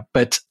sad. Yeah.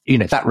 But,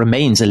 that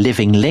remains a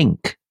living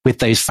link with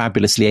those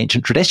fabulously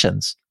ancient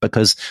traditions,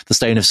 because the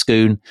Stone of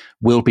Scone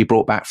will be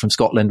brought back from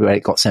Scotland, where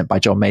it got sent by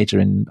John Major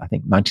in, I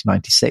think,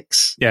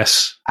 1996.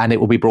 Yes. And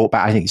it will be brought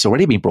back. I think it's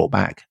already been brought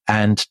back,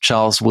 and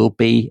Charles will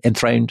be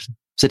enthroned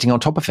sitting on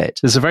top of it.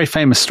 There's a very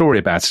famous story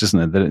about it, isn't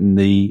it?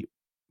 That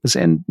was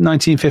it in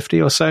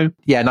 1950 or so?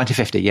 Yeah,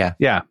 1950, yeah.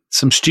 Yeah.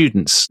 Some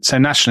students, so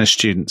nationalist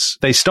students,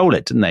 they stole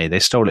it, didn't they? They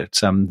stole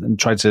it and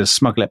tried to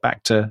smuggle it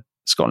back to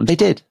Scotland. They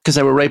did, because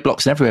there were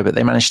roadblocks everywhere, but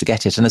they managed to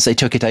get it. And as they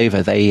took it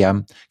over, they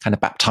kind of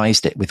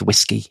baptized it with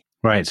whiskey.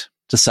 Right.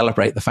 To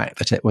celebrate the fact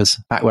that it was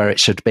back where it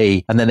should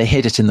be. And then they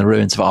hid it in the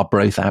ruins of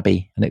Arbroath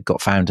Abbey, and it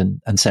got found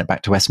and sent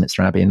back to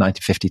Westminster Abbey in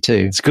 1952.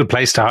 It's a good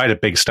place to hide a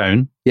big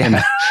stone.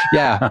 Yeah.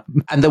 Yeah.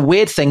 And the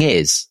weird thing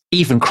is,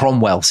 even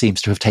Cromwell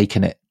seems to have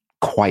taken it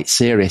quite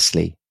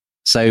seriously.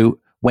 So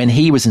when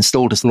he was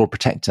installed as Lord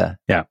Protector,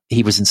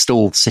 he was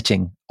installed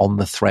sitting on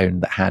the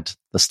throne that had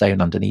the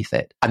stone underneath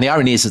it. And the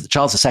irony is that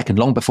Charles II,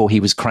 long before he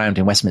was crowned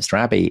in Westminster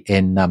Abbey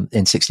in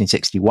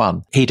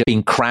 1661, he'd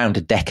been crowned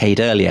a decade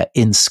earlier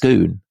in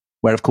Scone,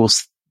 where, of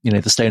course,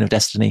 the Stone of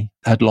Destiny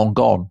had long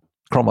gone.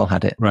 Cromwell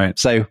had it. Right.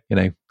 So,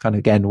 kind of,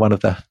 again, one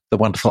of the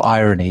wonderful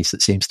ironies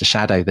that seems to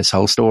shadow this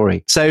whole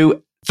story.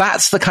 So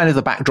that's the kind of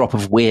the backdrop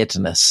of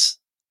weirdness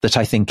that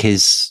I think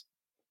is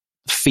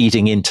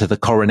feeding into the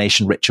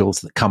coronation rituals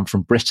that come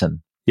from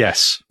Britain.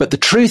 Yes. But the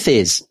truth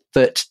is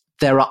that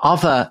there are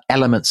other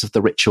elements of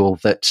the ritual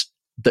that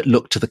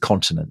look to the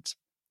continent.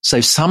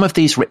 So some of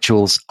these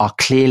rituals are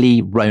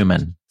clearly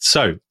Roman.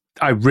 So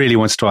I really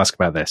wanted to ask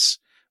about this.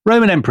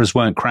 Roman emperors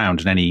weren't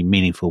crowned in any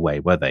meaningful way,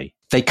 were they?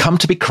 They come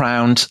to be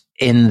crowned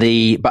in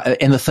the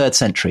 3rd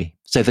century.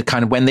 So the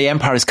kind of when the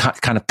empire is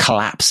kind of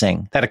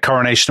collapsing. They had a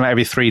coronation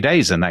every 3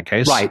 days in that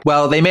case. Right.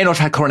 Well, they may not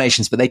have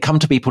coronations, but they come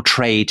to be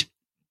portrayed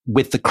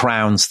with the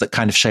crowns that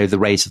kind of show the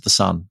rays of the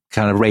sun,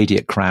 kind of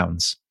radiant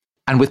crowns.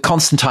 And with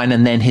Constantine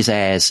and then his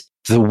heirs,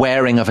 the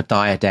wearing of a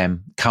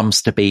diadem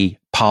comes to be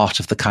part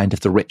of the kind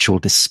of the ritual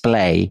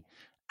display.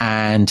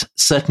 And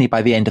certainly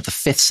by the end of the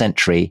 5th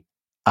century,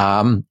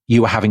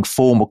 you were having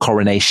formal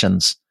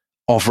coronations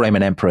of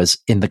Roman emperors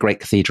in the great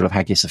cathedral of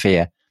Hagia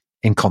Sophia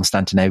in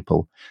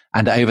Constantinople.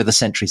 And over the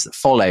centuries that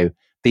follow,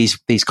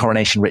 these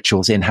coronation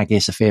rituals in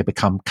Hagia Sophia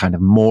become kind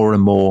of more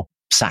and more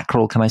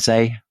sacral, can I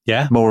say?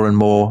 Yeah. More and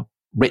more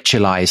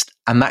ritualized.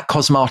 And that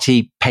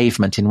Cosmati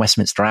pavement in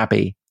Westminster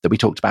Abbey that we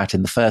talked about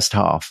in the first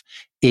half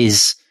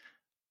is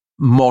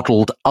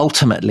modeled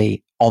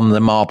ultimately on the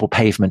marble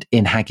pavement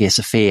in Hagia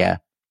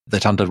Sophia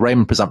that under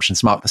Roman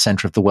presumptions mark the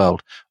center of the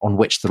world on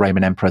which the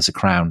Roman emperors are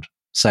crowned.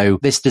 So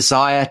this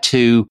desire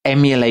to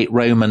emulate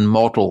Roman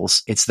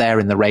models, it's there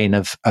in the reign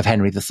of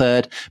Henry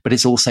III, but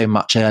it's also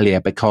much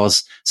earlier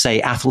because,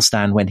 say,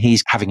 Athelstan, when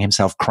he's having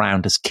himself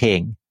crowned as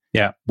king,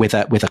 with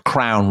a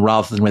crown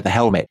rather than with a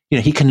helmet,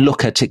 he can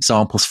look at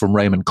examples from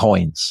Roman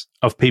coins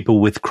of people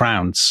with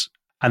crowns,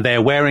 and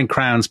they're wearing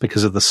crowns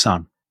because of the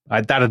sun.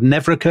 That had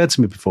never occurred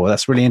to me before.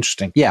 That's really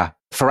interesting. Yeah.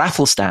 For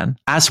Athelstan,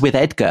 as with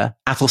Edgar,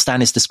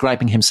 Athelstan is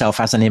describing himself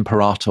as an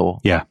imperator,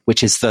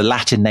 which is the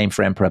Latin name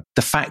for emperor.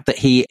 The fact that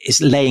he is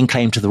laying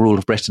claim to the rule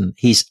of Britain,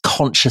 he's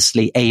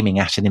consciously aiming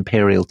at an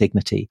imperial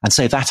dignity. And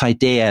so that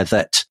idea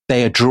that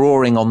they are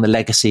drawing on the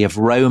legacy of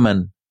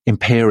Roman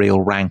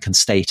imperial rank and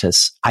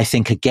status, I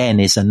think, again,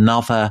 is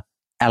another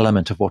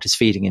element of what is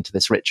feeding into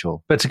this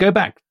ritual. But to go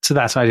back to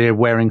that idea of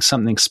wearing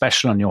something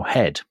special on your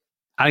head,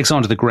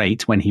 Alexander the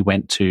Great, when he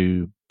went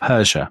to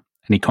Persia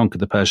and he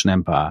conquered the Persian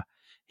Empire,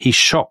 he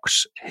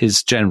shocked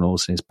his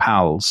generals and his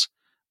pals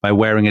by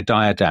wearing a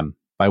diadem,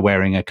 by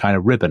wearing a kind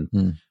of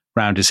ribbon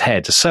around his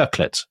head, a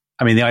circlet.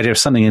 I mean, the idea of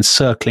something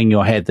encircling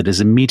your head that is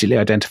immediately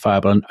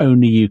identifiable and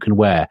only you can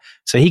wear.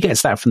 So he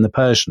gets that from the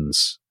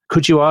Persians.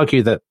 Could you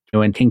argue that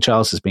when King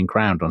Charles has been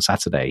crowned on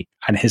Saturday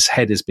and his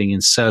head is being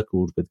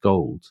encircled with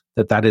gold,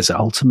 that is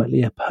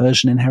ultimately a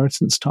Persian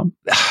inheritance, Tom?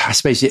 I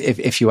suppose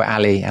if you were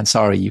Ali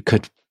Ansari, you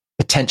could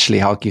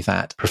potentially argue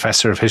that.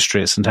 Professor of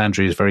history at St.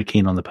 Andrews is very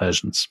keen on the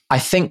Persians. I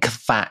think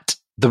that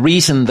the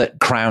reason that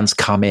crowns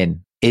come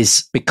in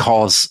is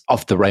because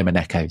of the Roman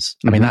echoes.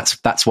 I mean,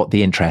 that's what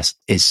the interest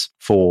is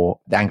for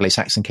the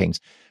Anglo-Saxon kings.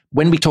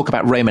 When we talk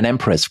about Roman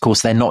emperors, of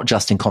course, they're not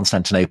just in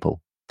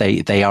Constantinople.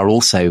 They are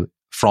also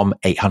from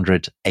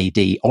 800 AD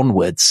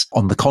onwards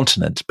on the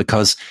continent,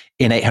 because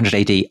in 800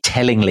 AD,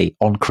 tellingly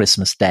on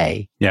Christmas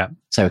Day,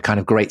 so a kind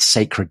of great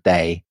sacred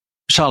day,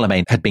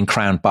 Charlemagne had been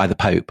crowned by the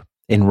Pope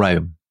in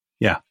Rome.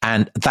 Yeah.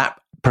 And that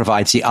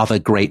provides the other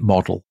great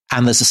model.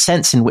 And there's a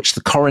sense in which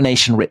the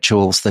coronation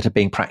rituals that are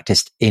being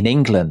practiced in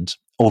England,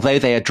 although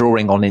they are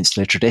drawing on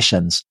insular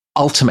traditions,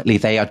 ultimately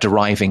they are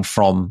deriving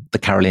from the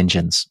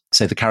Carolingians.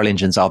 So the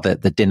Carolingians are the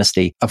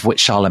dynasty of which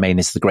Charlemagne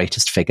is the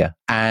greatest figure.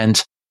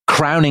 And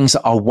crownings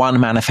are one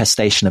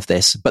manifestation of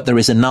this, but there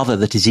is another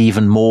that is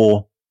even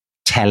more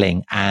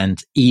telling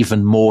and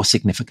even more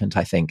significant,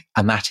 I think.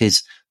 And that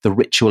is the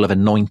ritual of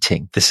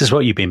anointing. This is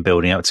what you've been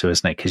building up to,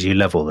 isn't it? Because you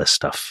love all this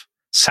stuff.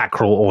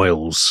 Sacral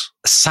oils.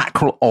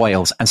 Sacral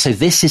oils. And so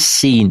this is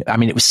seen, I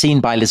mean, it was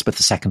seen by Elizabeth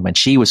II when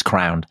she was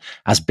crowned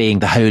as being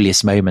the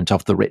holiest moment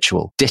of the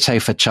ritual. Ditto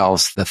for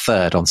Charles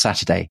III on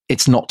Saturday.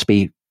 It's not to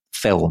be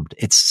filmed.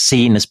 It's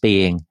seen as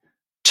being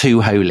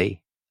too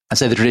holy. And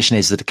so the tradition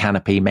is that a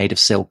canopy made of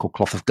silk or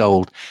cloth of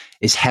gold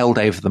is held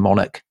over the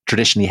monarch,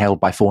 traditionally held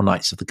by 4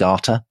 Knights of the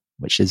Garter,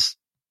 which is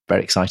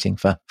very exciting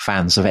for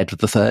fans of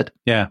Edward III.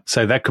 Yeah.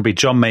 So that could be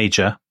John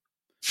Major.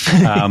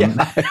 I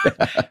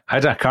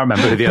can't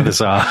remember who the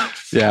others are.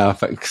 Yeah,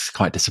 it's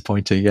quite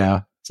disappointing.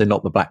 Yeah. So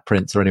not the Black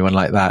Prince or anyone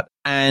like that.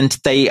 And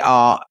they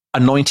are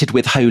anointed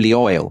with holy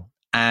oil.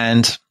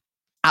 And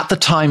at the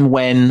time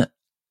when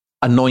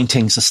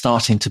anointings are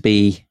starting to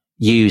be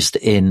used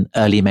in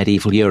early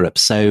medieval Europe,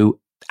 so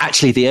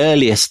actually the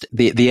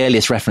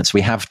earliest reference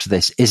we have to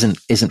this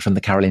isn't from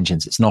the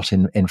Carolingians. It's not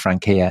in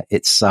Francia.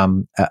 It's a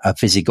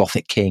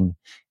Visigothic king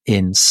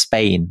in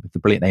Spain with the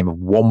brilliant name of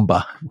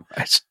Wamba,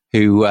 right,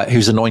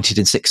 who's anointed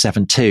in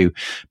 672.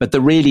 But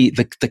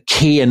the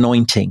key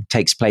anointing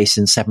takes place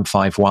in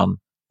 751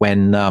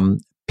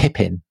 when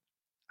Pippin,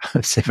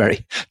 it's a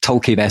very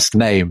Tolkien-esque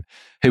name,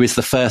 who is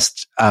the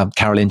first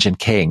Carolingian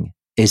king,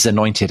 is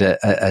anointed at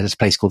a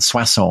place called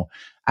Soissons.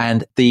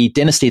 And the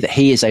dynasty that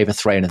he is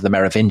overthrown are the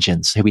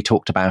Merovingians, who we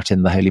talked about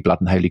in the Holy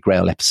Blood and Holy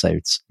Grail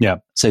episodes. Yeah.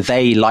 So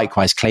they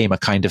likewise claim a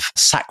kind of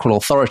sacral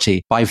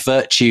authority by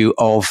virtue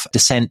of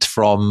descent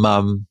from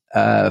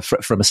a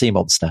sea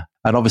monster.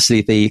 And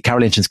obviously the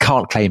Carolingians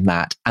can't claim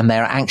that, and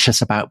they're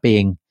anxious about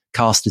being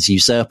cast as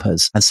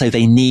usurpers. And so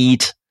they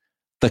need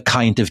the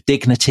kind of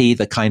dignity,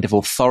 the kind of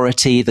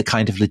authority, the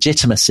kind of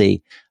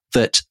legitimacy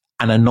that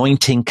an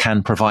anointing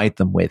can provide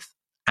them with.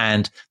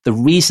 And the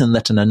reason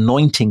that an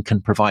anointing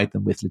can provide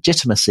them with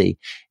legitimacy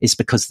is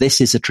because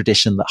this is a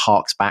tradition that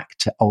harks back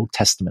to Old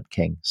Testament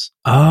kings.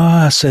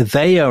 Ah, so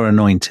they are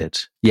anointed.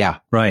 Yeah.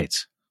 Right.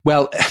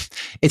 Well,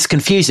 it's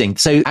confusing.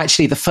 So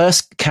actually, the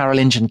first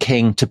Carolingian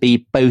king to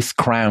be both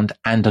crowned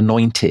and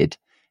anointed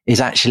is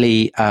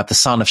actually the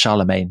son of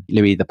Charlemagne,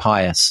 Louis the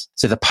Pious.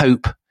 So the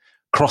Pope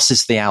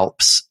crosses the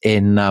Alps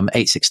in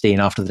 816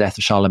 after the death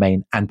of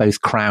Charlemagne and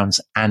both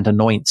crowns and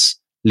anoints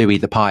Louis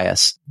the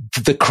Pious.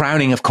 The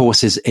crowning, of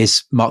course,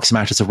 marks him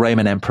out as a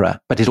Roman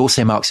emperor, but it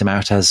also marks him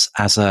out as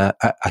a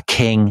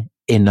king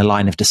in the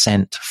line of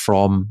descent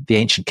from the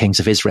ancient kings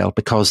of Israel,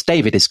 because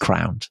David is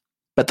crowned.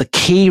 But the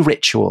key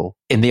ritual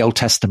in the Old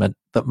Testament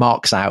that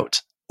marks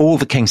out all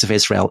the kings of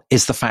Israel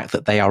is the fact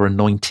that they are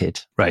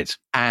anointed. Right.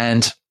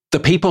 And the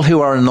people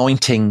who are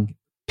anointing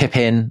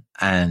Pippin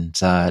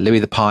and Louis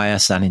the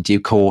Pious, and in due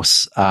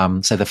course,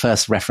 so the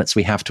first reference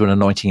we have to an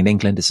anointing in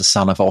England is the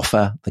son of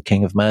Offa, the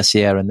king of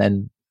Mercia, and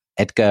then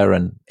Edgar,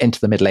 and into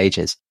the Middle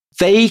Ages.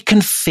 They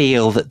can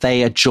feel that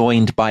they are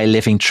joined by a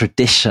living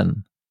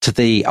tradition to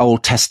the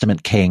Old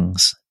Testament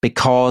kings,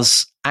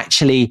 because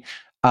actually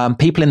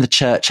people in the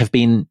church have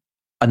been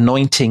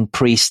anointing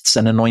priests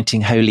and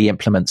anointing holy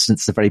implements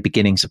since the very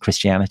beginnings of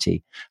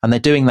Christianity. And they're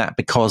doing that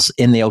because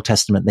in the Old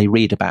Testament, they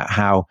read about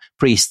how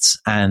priests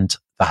and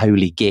the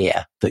holy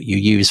gear that you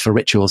use for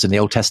rituals in the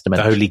Old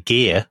Testament. The holy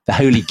gear, the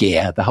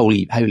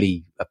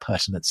holy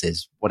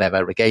appurtenances,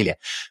 whatever, regalia,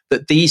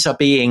 that these are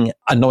being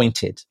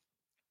anointed.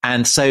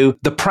 And so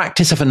the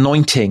practice of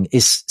anointing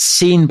is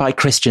seen by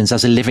Christians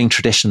as a living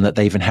tradition that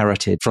they've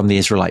inherited from the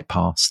Israelite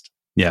past.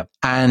 Yeah.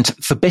 And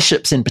for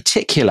bishops in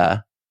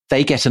particular,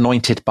 they get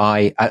anointed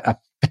by a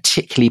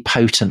particularly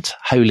potent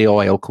holy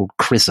oil called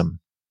chrism,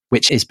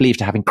 which is believed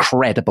to have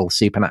incredible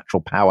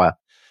supernatural power.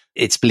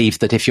 It's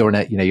believed that if you're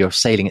you're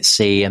sailing at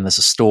sea and there's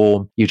a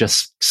storm, you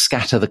just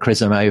scatter the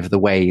chrism over the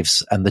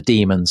waves and the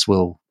demons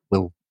will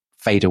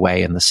fade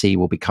away and the sea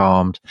will be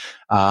calmed.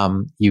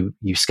 You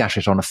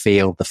scatter it on a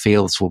field, the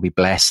fields will be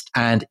blessed.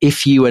 And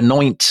if you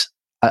anoint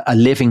a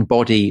living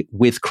body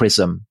with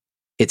chrism,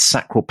 its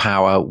sacral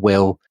power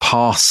will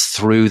pass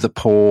through the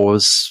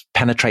pores,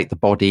 penetrate the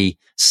body,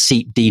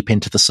 seep deep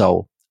into the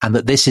soul. And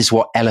that this is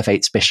what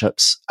elevates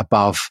bishops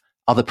above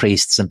other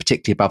priests and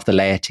particularly above the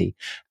laity.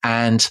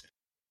 And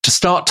to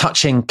start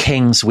touching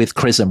kings with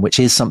chrism, which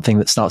is something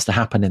that starts to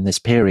happen in this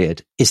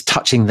period, is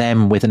touching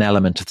them with an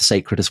element of the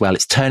sacred as well.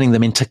 It's turning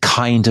them into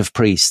kind of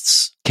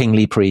priests,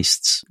 kingly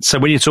priests. So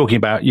when you're talking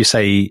about, you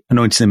say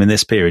anointing them in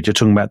this period, you're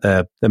talking about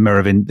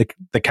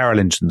the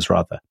Carolingians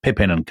rather,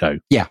 Pippin and co.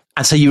 Yeah.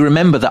 And so you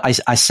remember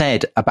that I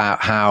said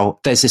about how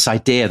there's this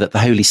idea that the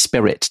Holy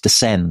Spirit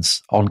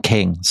descends on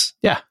kings.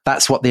 Yeah.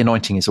 That's what the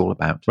anointing is all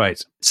about.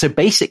 Right. So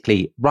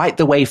basically, right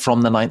the way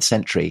from the 9th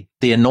century,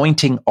 the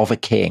anointing of a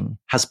king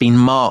has been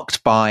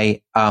marked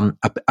by a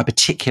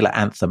particular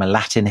anthem, a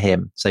Latin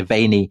hymn. So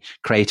Veni,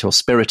 Creator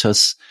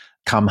Spiritus,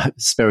 come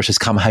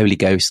Holy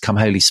Ghost, come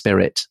Holy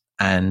Spirit,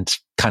 and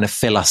kind of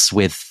fill us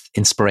with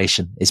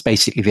inspiration is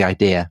basically the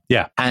idea.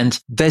 Yeah. And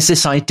there's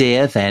this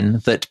idea then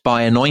that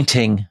by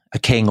anointing a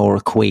king or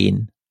a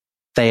queen,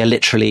 they are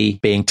literally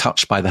being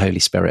touched by the Holy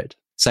Spirit.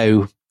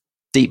 So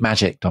deep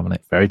magic,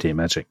 Dominic. Very deep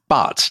magic.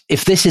 But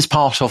if this is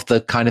part of the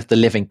kind of the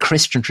living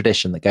Christian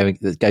tradition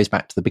that goes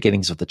back to the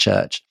beginnings of the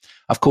church,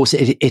 of course,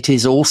 it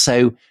is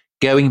also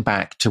going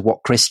back to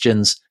what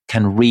Christians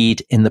can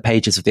read in the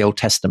pages of the Old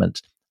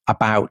Testament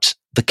about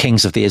the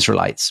kings of the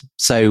Israelites.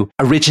 So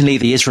originally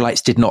the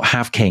Israelites did not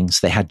have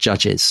kings, they had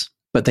judges,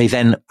 but they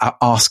then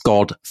asked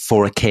God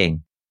for a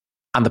king.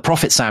 And the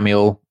prophet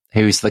Samuel,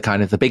 who's the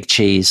kind of the big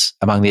cheese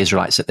among the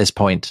Israelites at this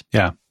point.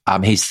 Yeah.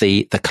 He's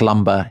the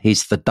Columba,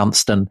 he's the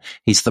Dunstan,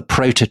 he's the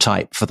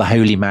prototype for the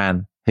holy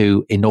man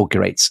who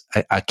inaugurates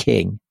a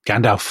king.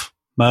 Gandalf,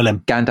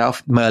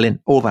 Merlin,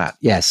 all that.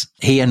 Yes.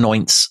 He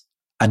anoints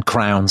and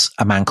crowns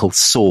a man called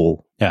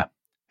Saul. Yeah.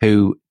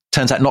 Who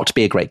turns out not to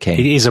be a great king.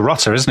 He's a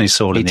rotter, isn't he,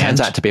 Saul? He turns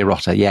out to be a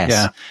rotter, yes.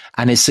 Yeah.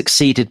 And is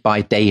succeeded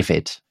by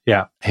David,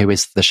 who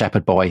is the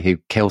shepherd boy who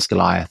kills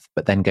Goliath,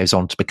 but then goes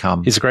on to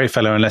become... He's a great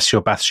fellow unless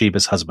you're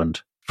Bathsheba's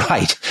husband.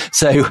 Right.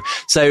 So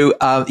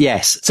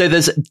yes. So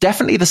there's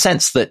definitely the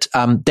sense that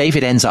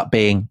David ends up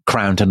being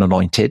crowned and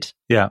anointed.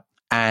 Yeah.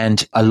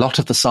 And a lot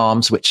of the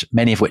Psalms,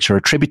 many of which are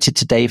attributed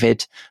to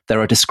David,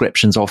 there are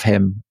descriptions of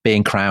him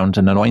being crowned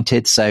and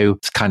anointed. So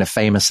kind of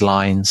famous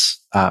lines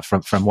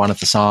from one of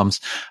the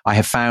Psalms. I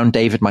have found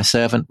David, my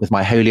servant, with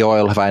my holy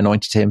oil have I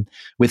anointed him,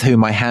 with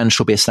whom my hand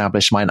shall be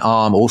established, mine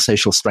arm also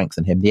shall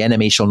strengthen him. The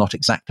enemy shall not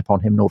exact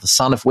upon him, nor the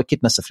son of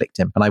wickedness afflict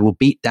him. And I will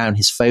beat down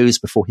his foes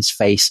before his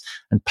face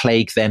and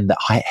plague them that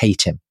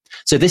hate him.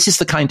 So this is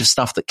the kind of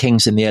stuff that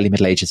kings in the early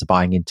Middle Ages are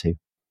buying into.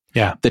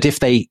 Yeah. That if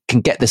they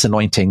can get this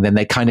anointing, then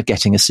they're kind of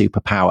getting a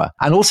superpower.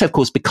 And also, of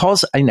course,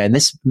 because, and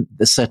there's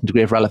a certain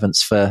degree of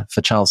relevance for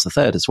Charles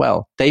III as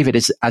well. David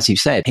is, as you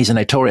said, he's a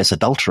notorious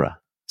adulterer.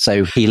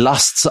 So he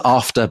lusts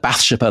after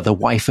Bathsheba, the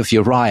wife of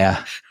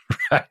Uriah,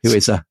 right, who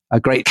is a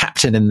great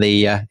captain in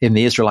the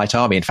Israelite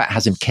army. In fact,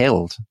 has him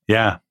killed.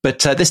 Yeah. But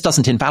this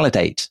doesn't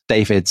invalidate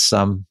David's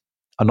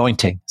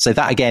anointing. So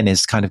that again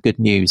is kind of good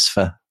news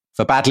for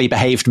badly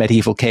behaved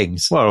medieval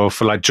kings. Well, or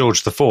for like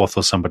George IV or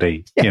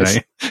somebody, Yes.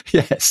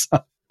 Yes.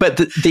 But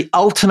the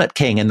ultimate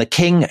king, and the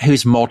king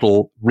whose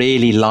model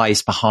really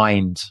lies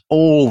behind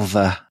all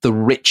the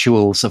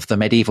rituals of the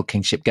medieval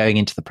kingship going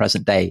into the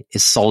present day,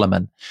 is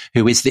Solomon,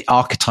 who is the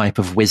archetype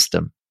of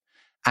wisdom.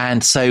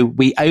 And so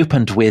we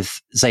opened with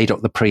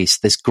Zadok the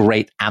priest, this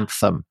great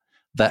anthem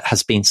that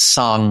has been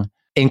sung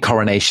in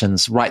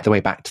coronations right the way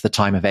back to the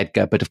time of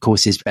Edgar, but of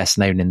course is best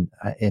known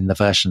in the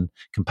version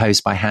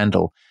composed by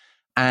Handel.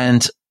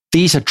 And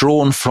these are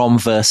drawn from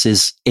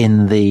verses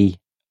in the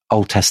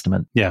Old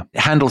Testament. Yeah.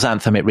 Handel's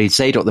anthem, it reads,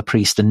 Zadok the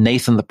priest and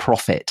Nathan the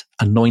prophet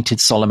anointed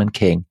Solomon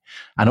king.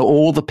 And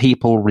all the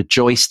people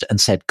rejoiced and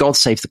said, God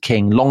save the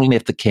king, long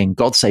live the king,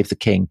 God save the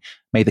king.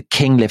 May the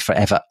king live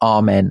forever.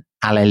 Amen.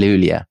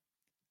 Alleluia.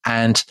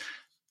 And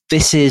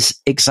this is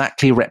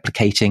exactly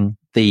replicating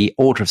the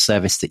order of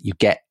service that you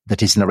get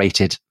that is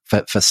narrated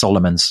for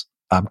Solomon's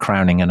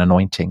crowning and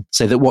anointing.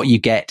 So that what you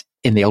get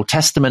in the Old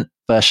Testament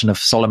version of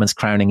Solomon's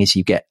crowning is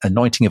you get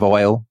anointing of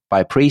oil by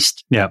a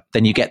priest. Yeah.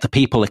 Then you get the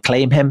people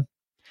acclaim him.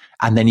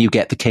 And then you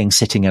get the king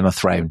sitting on a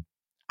throne.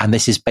 And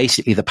this is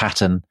basically the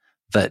pattern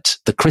that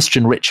the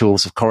Christian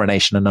rituals of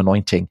coronation and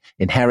anointing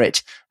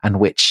inherit, and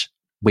which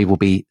we will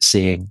be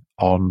seeing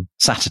on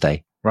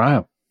Saturday.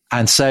 Wow.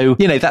 And so,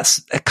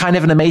 that's a kind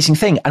of an amazing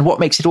thing. And what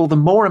makes it all the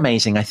more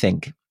amazing, I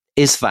think,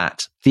 is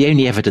that the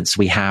only evidence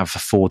we have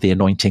for the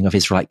anointing of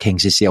Israelite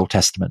kings is the Old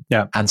Testament.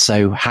 Yeah. And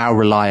so how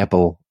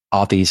reliable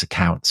are these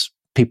accounts?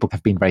 People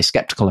have been very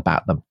skeptical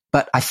about them.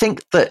 But I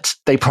think that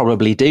they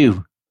probably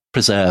do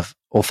preserve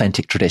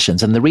authentic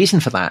traditions. And the reason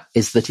for that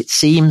is that it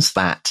seems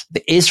that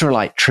the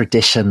Israelite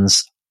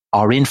traditions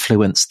are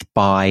influenced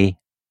by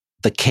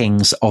the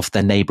kings of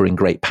the neighboring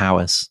great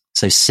powers.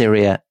 So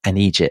Syria and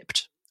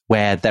Egypt,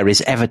 where there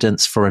is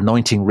evidence for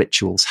anointing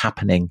rituals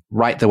happening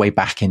right the way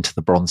back into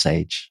the Bronze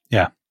Age.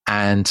 Yeah.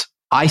 And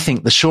I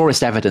think the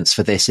surest evidence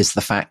for this is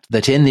the fact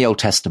that in the Old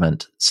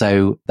Testament,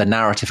 so the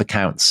narrative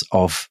accounts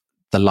of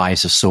the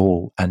lives of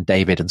Saul and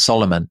David and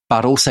Solomon,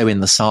 but also in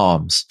the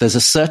Psalms, there's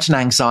a certain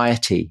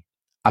anxiety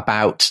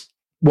about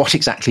what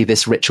exactly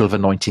this ritual of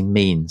anointing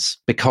means,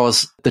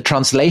 because the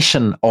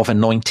translation of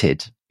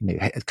anointed,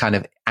 kind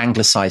of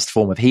anglicized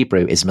form of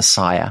Hebrew, is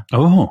Messiah.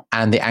 Oh.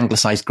 And the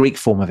anglicized Greek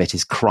form of it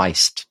is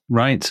Christ.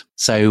 Right.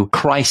 So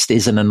Christ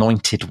is an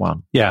anointed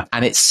one. Yeah.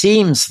 And it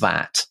seems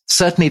that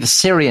certainly the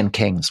Syrian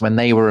kings, when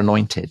they were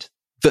anointed,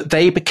 that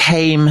they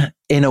became,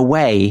 in a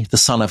way, the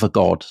son of a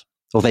god,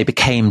 or they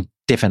became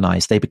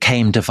divinized, they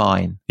became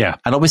divine. Yeah.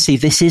 And obviously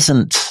this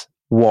isn't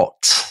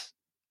what,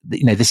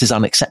 this is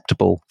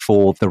unacceptable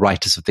for the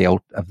writers of the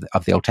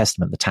Old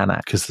Testament, the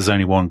Tanakh. Because there's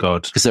only one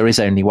God. Because there is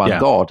only one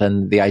God.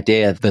 And the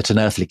idea that an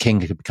earthly king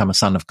could become a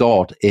son of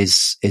God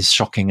is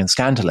shocking and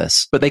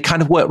scandalous. But they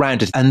kind of work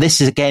around it. And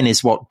this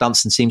is what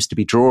Dunstan seems to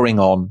be drawing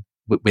on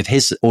with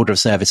his order of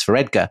service for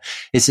Edgar,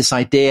 is this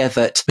idea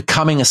that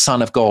becoming a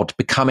son of God,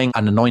 becoming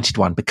an anointed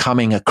one,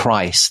 becoming a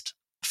Christ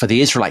for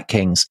the Israelite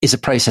kings is a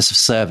process of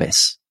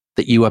service,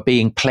 that you are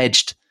being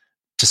pledged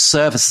to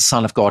serve as the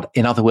son of God.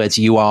 In other words,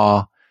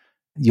 you're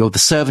the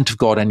servant of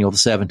God and you're the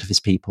servant of his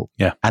people.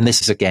 Yeah. And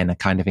this is, again, a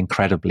kind of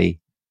incredibly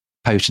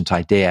potent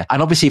idea.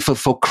 And obviously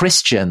for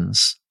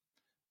Christians,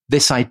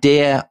 this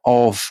idea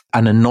of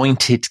an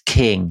anointed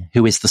king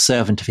who is the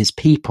servant of his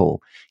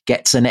people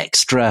gets an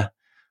extra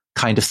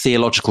kind of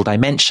theological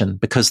dimension,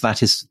 because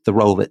that is the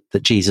role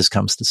that Jesus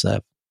comes to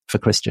serve for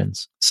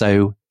Christians.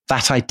 So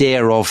that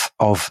idea of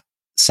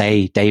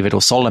say, David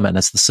or Solomon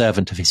as the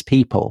servant of his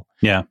people,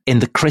 in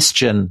the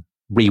Christian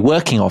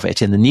reworking of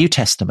it in the New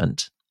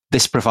Testament,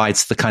 this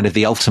provides the kind of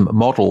the ultimate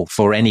model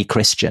for any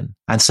Christian.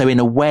 And so in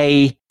a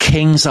way,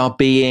 kings are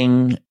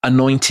being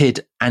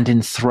anointed and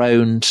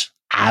enthroned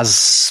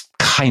as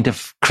kind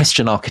of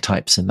Christian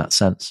archetypes in that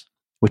sense,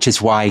 which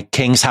is why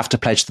kings have to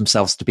pledge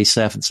themselves to be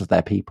servants of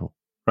their people.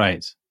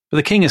 Right. But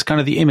the king is kind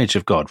of the image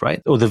of God,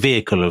 right? Or the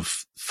vehicle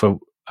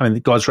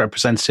God's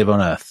representative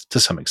on earth to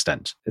some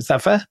extent. Is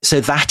that fair? So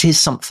that is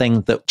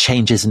something that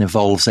changes and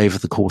evolves over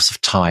the course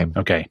of time.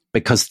 Okay.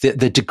 Because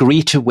the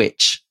degree to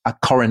which a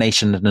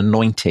coronation and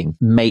anointing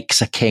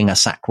makes a king a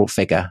sacral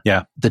figure,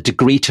 the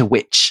degree to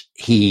which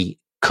he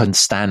can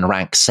stand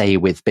rank, say,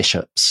 with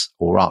bishops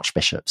or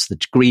archbishops, the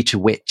degree to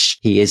which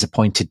he is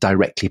appointed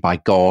directly by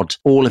God,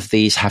 all of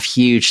these have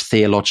huge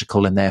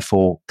theological and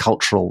therefore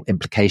cultural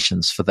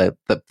implications for the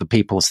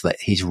peoples that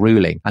he's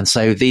ruling. And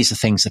so these are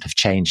things that have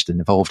changed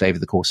and evolved over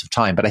the course of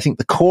time. But I think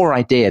the core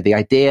idea, the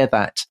idea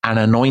that an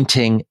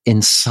anointing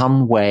in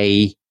some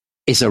way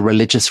is a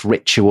religious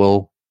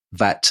ritual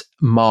that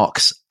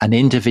marks an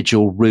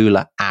individual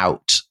ruler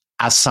out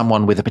as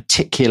someone with a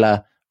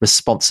particular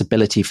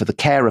responsibility for the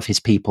care of his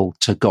people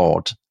to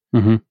God,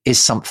 is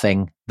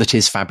something that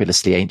is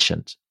fabulously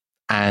ancient.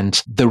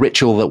 And the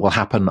ritual that will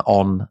happen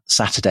on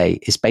Saturday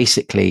is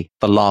basically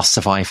the last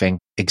surviving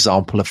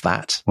example of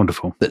that.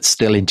 Wonderful. That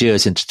still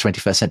endures into the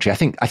 21st century. I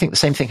think the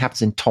same thing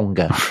happens in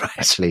Tonga,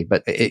 actually,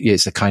 but it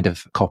is a kind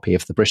of copy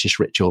of the British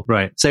ritual.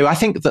 Right. So I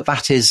think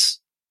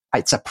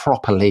it's a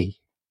properly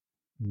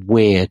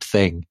weird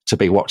thing to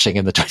be watching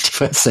in the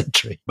 21st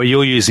century. But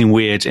you're using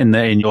weird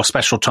in your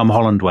special Tom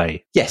Holland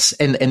way. Yes,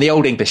 in the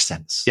Old English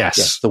sense.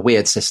 Yes. The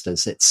weird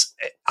sisters. It's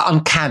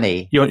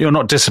uncanny. You're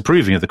not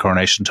disapproving of the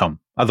coronation, Tom.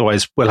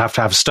 Otherwise, we'll have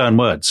to have stern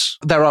words.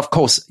 There are, of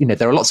course,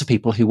 there are lots of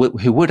people who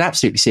would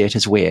absolutely see it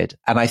as weird.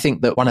 And I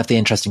think that one of the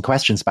interesting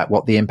questions about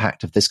what the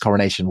impact of this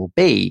coronation will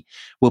be,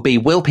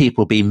 will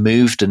people be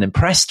moved and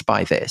impressed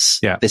by this?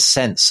 Yeah. This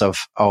sense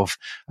of a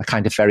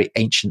kind of very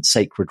ancient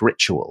sacred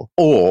ritual?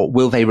 Or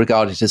will they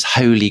regard it as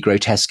wholly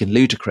grotesque and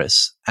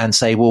ludicrous and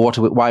say, well,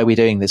 why are we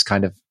doing this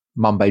kind of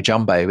mumbo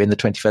jumbo in the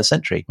 21st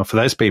century? Well, for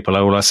those people,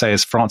 all I say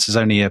is France is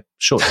only a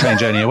short train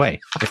journey away,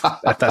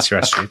 if that's your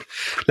attitude.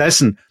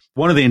 Listen,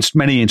 one of the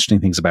many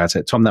interesting things about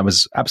it, Tom, that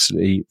was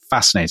absolutely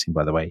fascinating,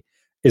 by the way,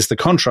 is the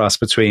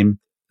contrast between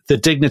the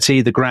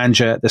dignity, the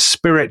grandeur, the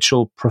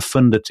spiritual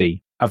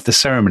profundity of the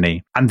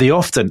ceremony and the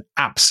often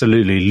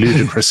absolutely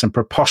ludicrous and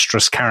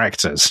preposterous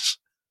characters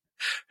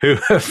who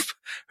have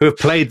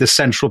played the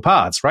central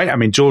parts, right? I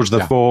mean, George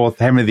IV,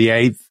 Henry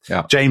VIII,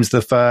 James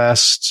I,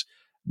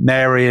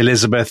 Mary,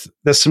 Elizabeth.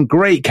 There's some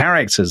great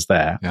characters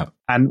there. Yeah.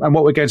 And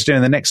what we're going to do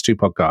in the next two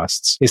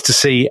podcasts is to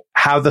see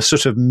how the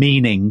sort of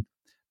meaning,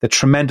 the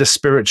tremendous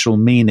spiritual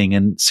meaning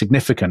and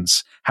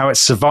significance, how it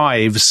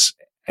survives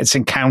its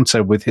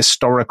encounter with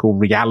historical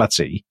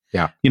reality.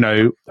 Yeah.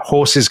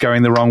 Horses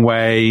going the wrong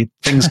way,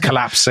 things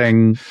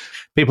collapsing,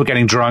 people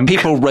getting drunk.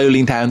 People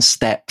rolling down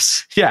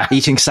steps. Yeah.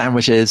 Eating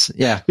sandwiches.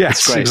 Yeah.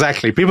 Yes,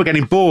 exactly. People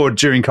getting bored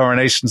during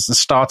coronations and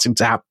starting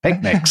to have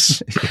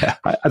picnics. Yeah.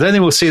 I don't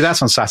think we'll see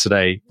that on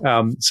Saturday.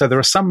 So there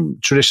are some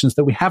traditions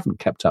that we haven't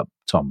kept up,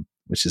 Tom,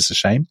 which is a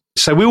shame.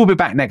 So we will be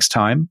back next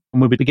time,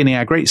 and we'll be beginning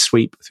our great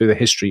sweep through the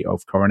history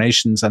of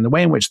coronations and the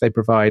way in which they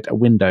provide a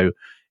window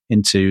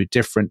into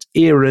different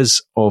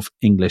eras of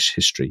English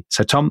history.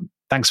 So, Tom,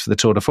 thanks for the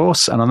tour de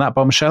force. And on that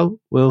bombshell,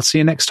 we'll see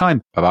you next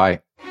time. Bye-bye.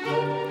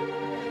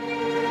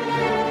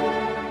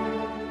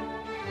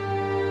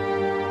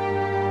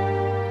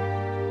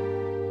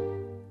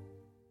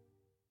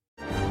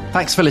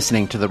 Thanks for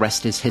listening to The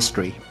Rest is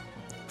History.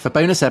 For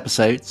bonus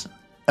episodes,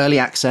 early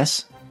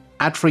access,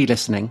 ad-free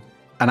listening,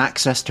 and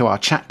access to our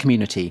chat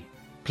community,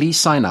 please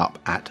sign up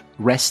at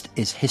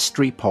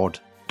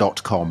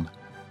restishistorypod.com.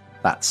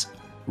 That's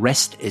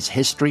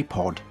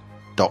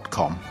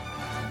restishistorypod.com.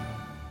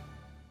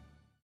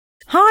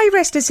 Hi,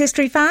 Rest is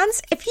History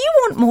fans. If you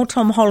want more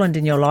Tom Holland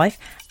in your life,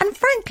 and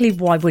frankly,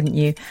 why wouldn't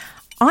you?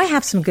 I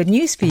have some good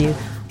news for you.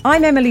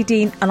 I'm Emily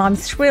Dean, and I'm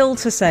thrilled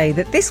to say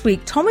that this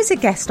week Tom is a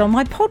guest on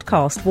my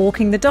podcast,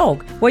 Walking the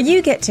Dog, where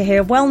you get to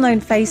hear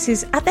well-known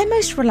faces at their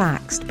most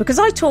relaxed, because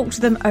I talk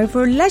to them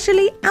over a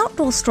leisurely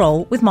outdoor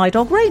stroll with my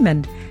dog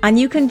Raymond. And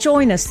you can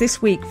join us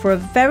this week for a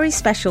very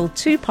special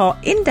 2-part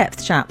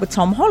in-depth chat with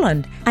Tom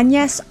Holland. And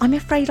yes, I'm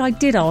afraid I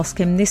did ask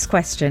him this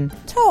question.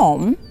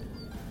 Tom,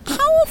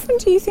 how often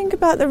do you think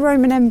about the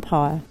Roman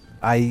Empire?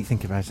 I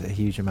think about it a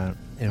huge amount.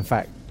 In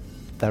fact,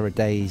 there are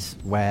days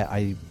where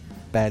I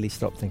barely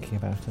stop thinking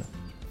about it.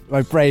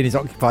 My brain is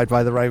occupied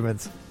by the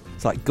Romans.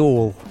 It's like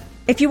Gaul.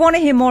 If you want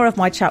to hear more of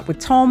my chat with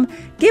Tom,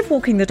 give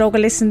Walking the Dog a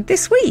listen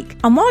this week.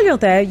 And while you're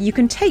there, you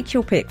can take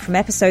your pick from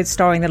episodes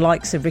starring the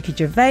likes of Ricky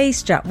Gervais,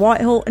 Jack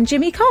Whitehall and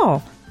Jimmy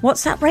Carr.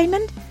 What's that,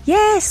 Raymond?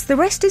 Yes, The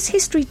Rest is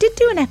History did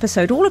do an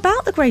episode all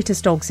about the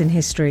greatest dogs in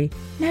history.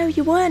 No,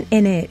 you weren't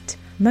in it.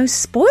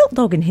 Most spoilt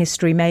dog in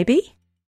history, maybe.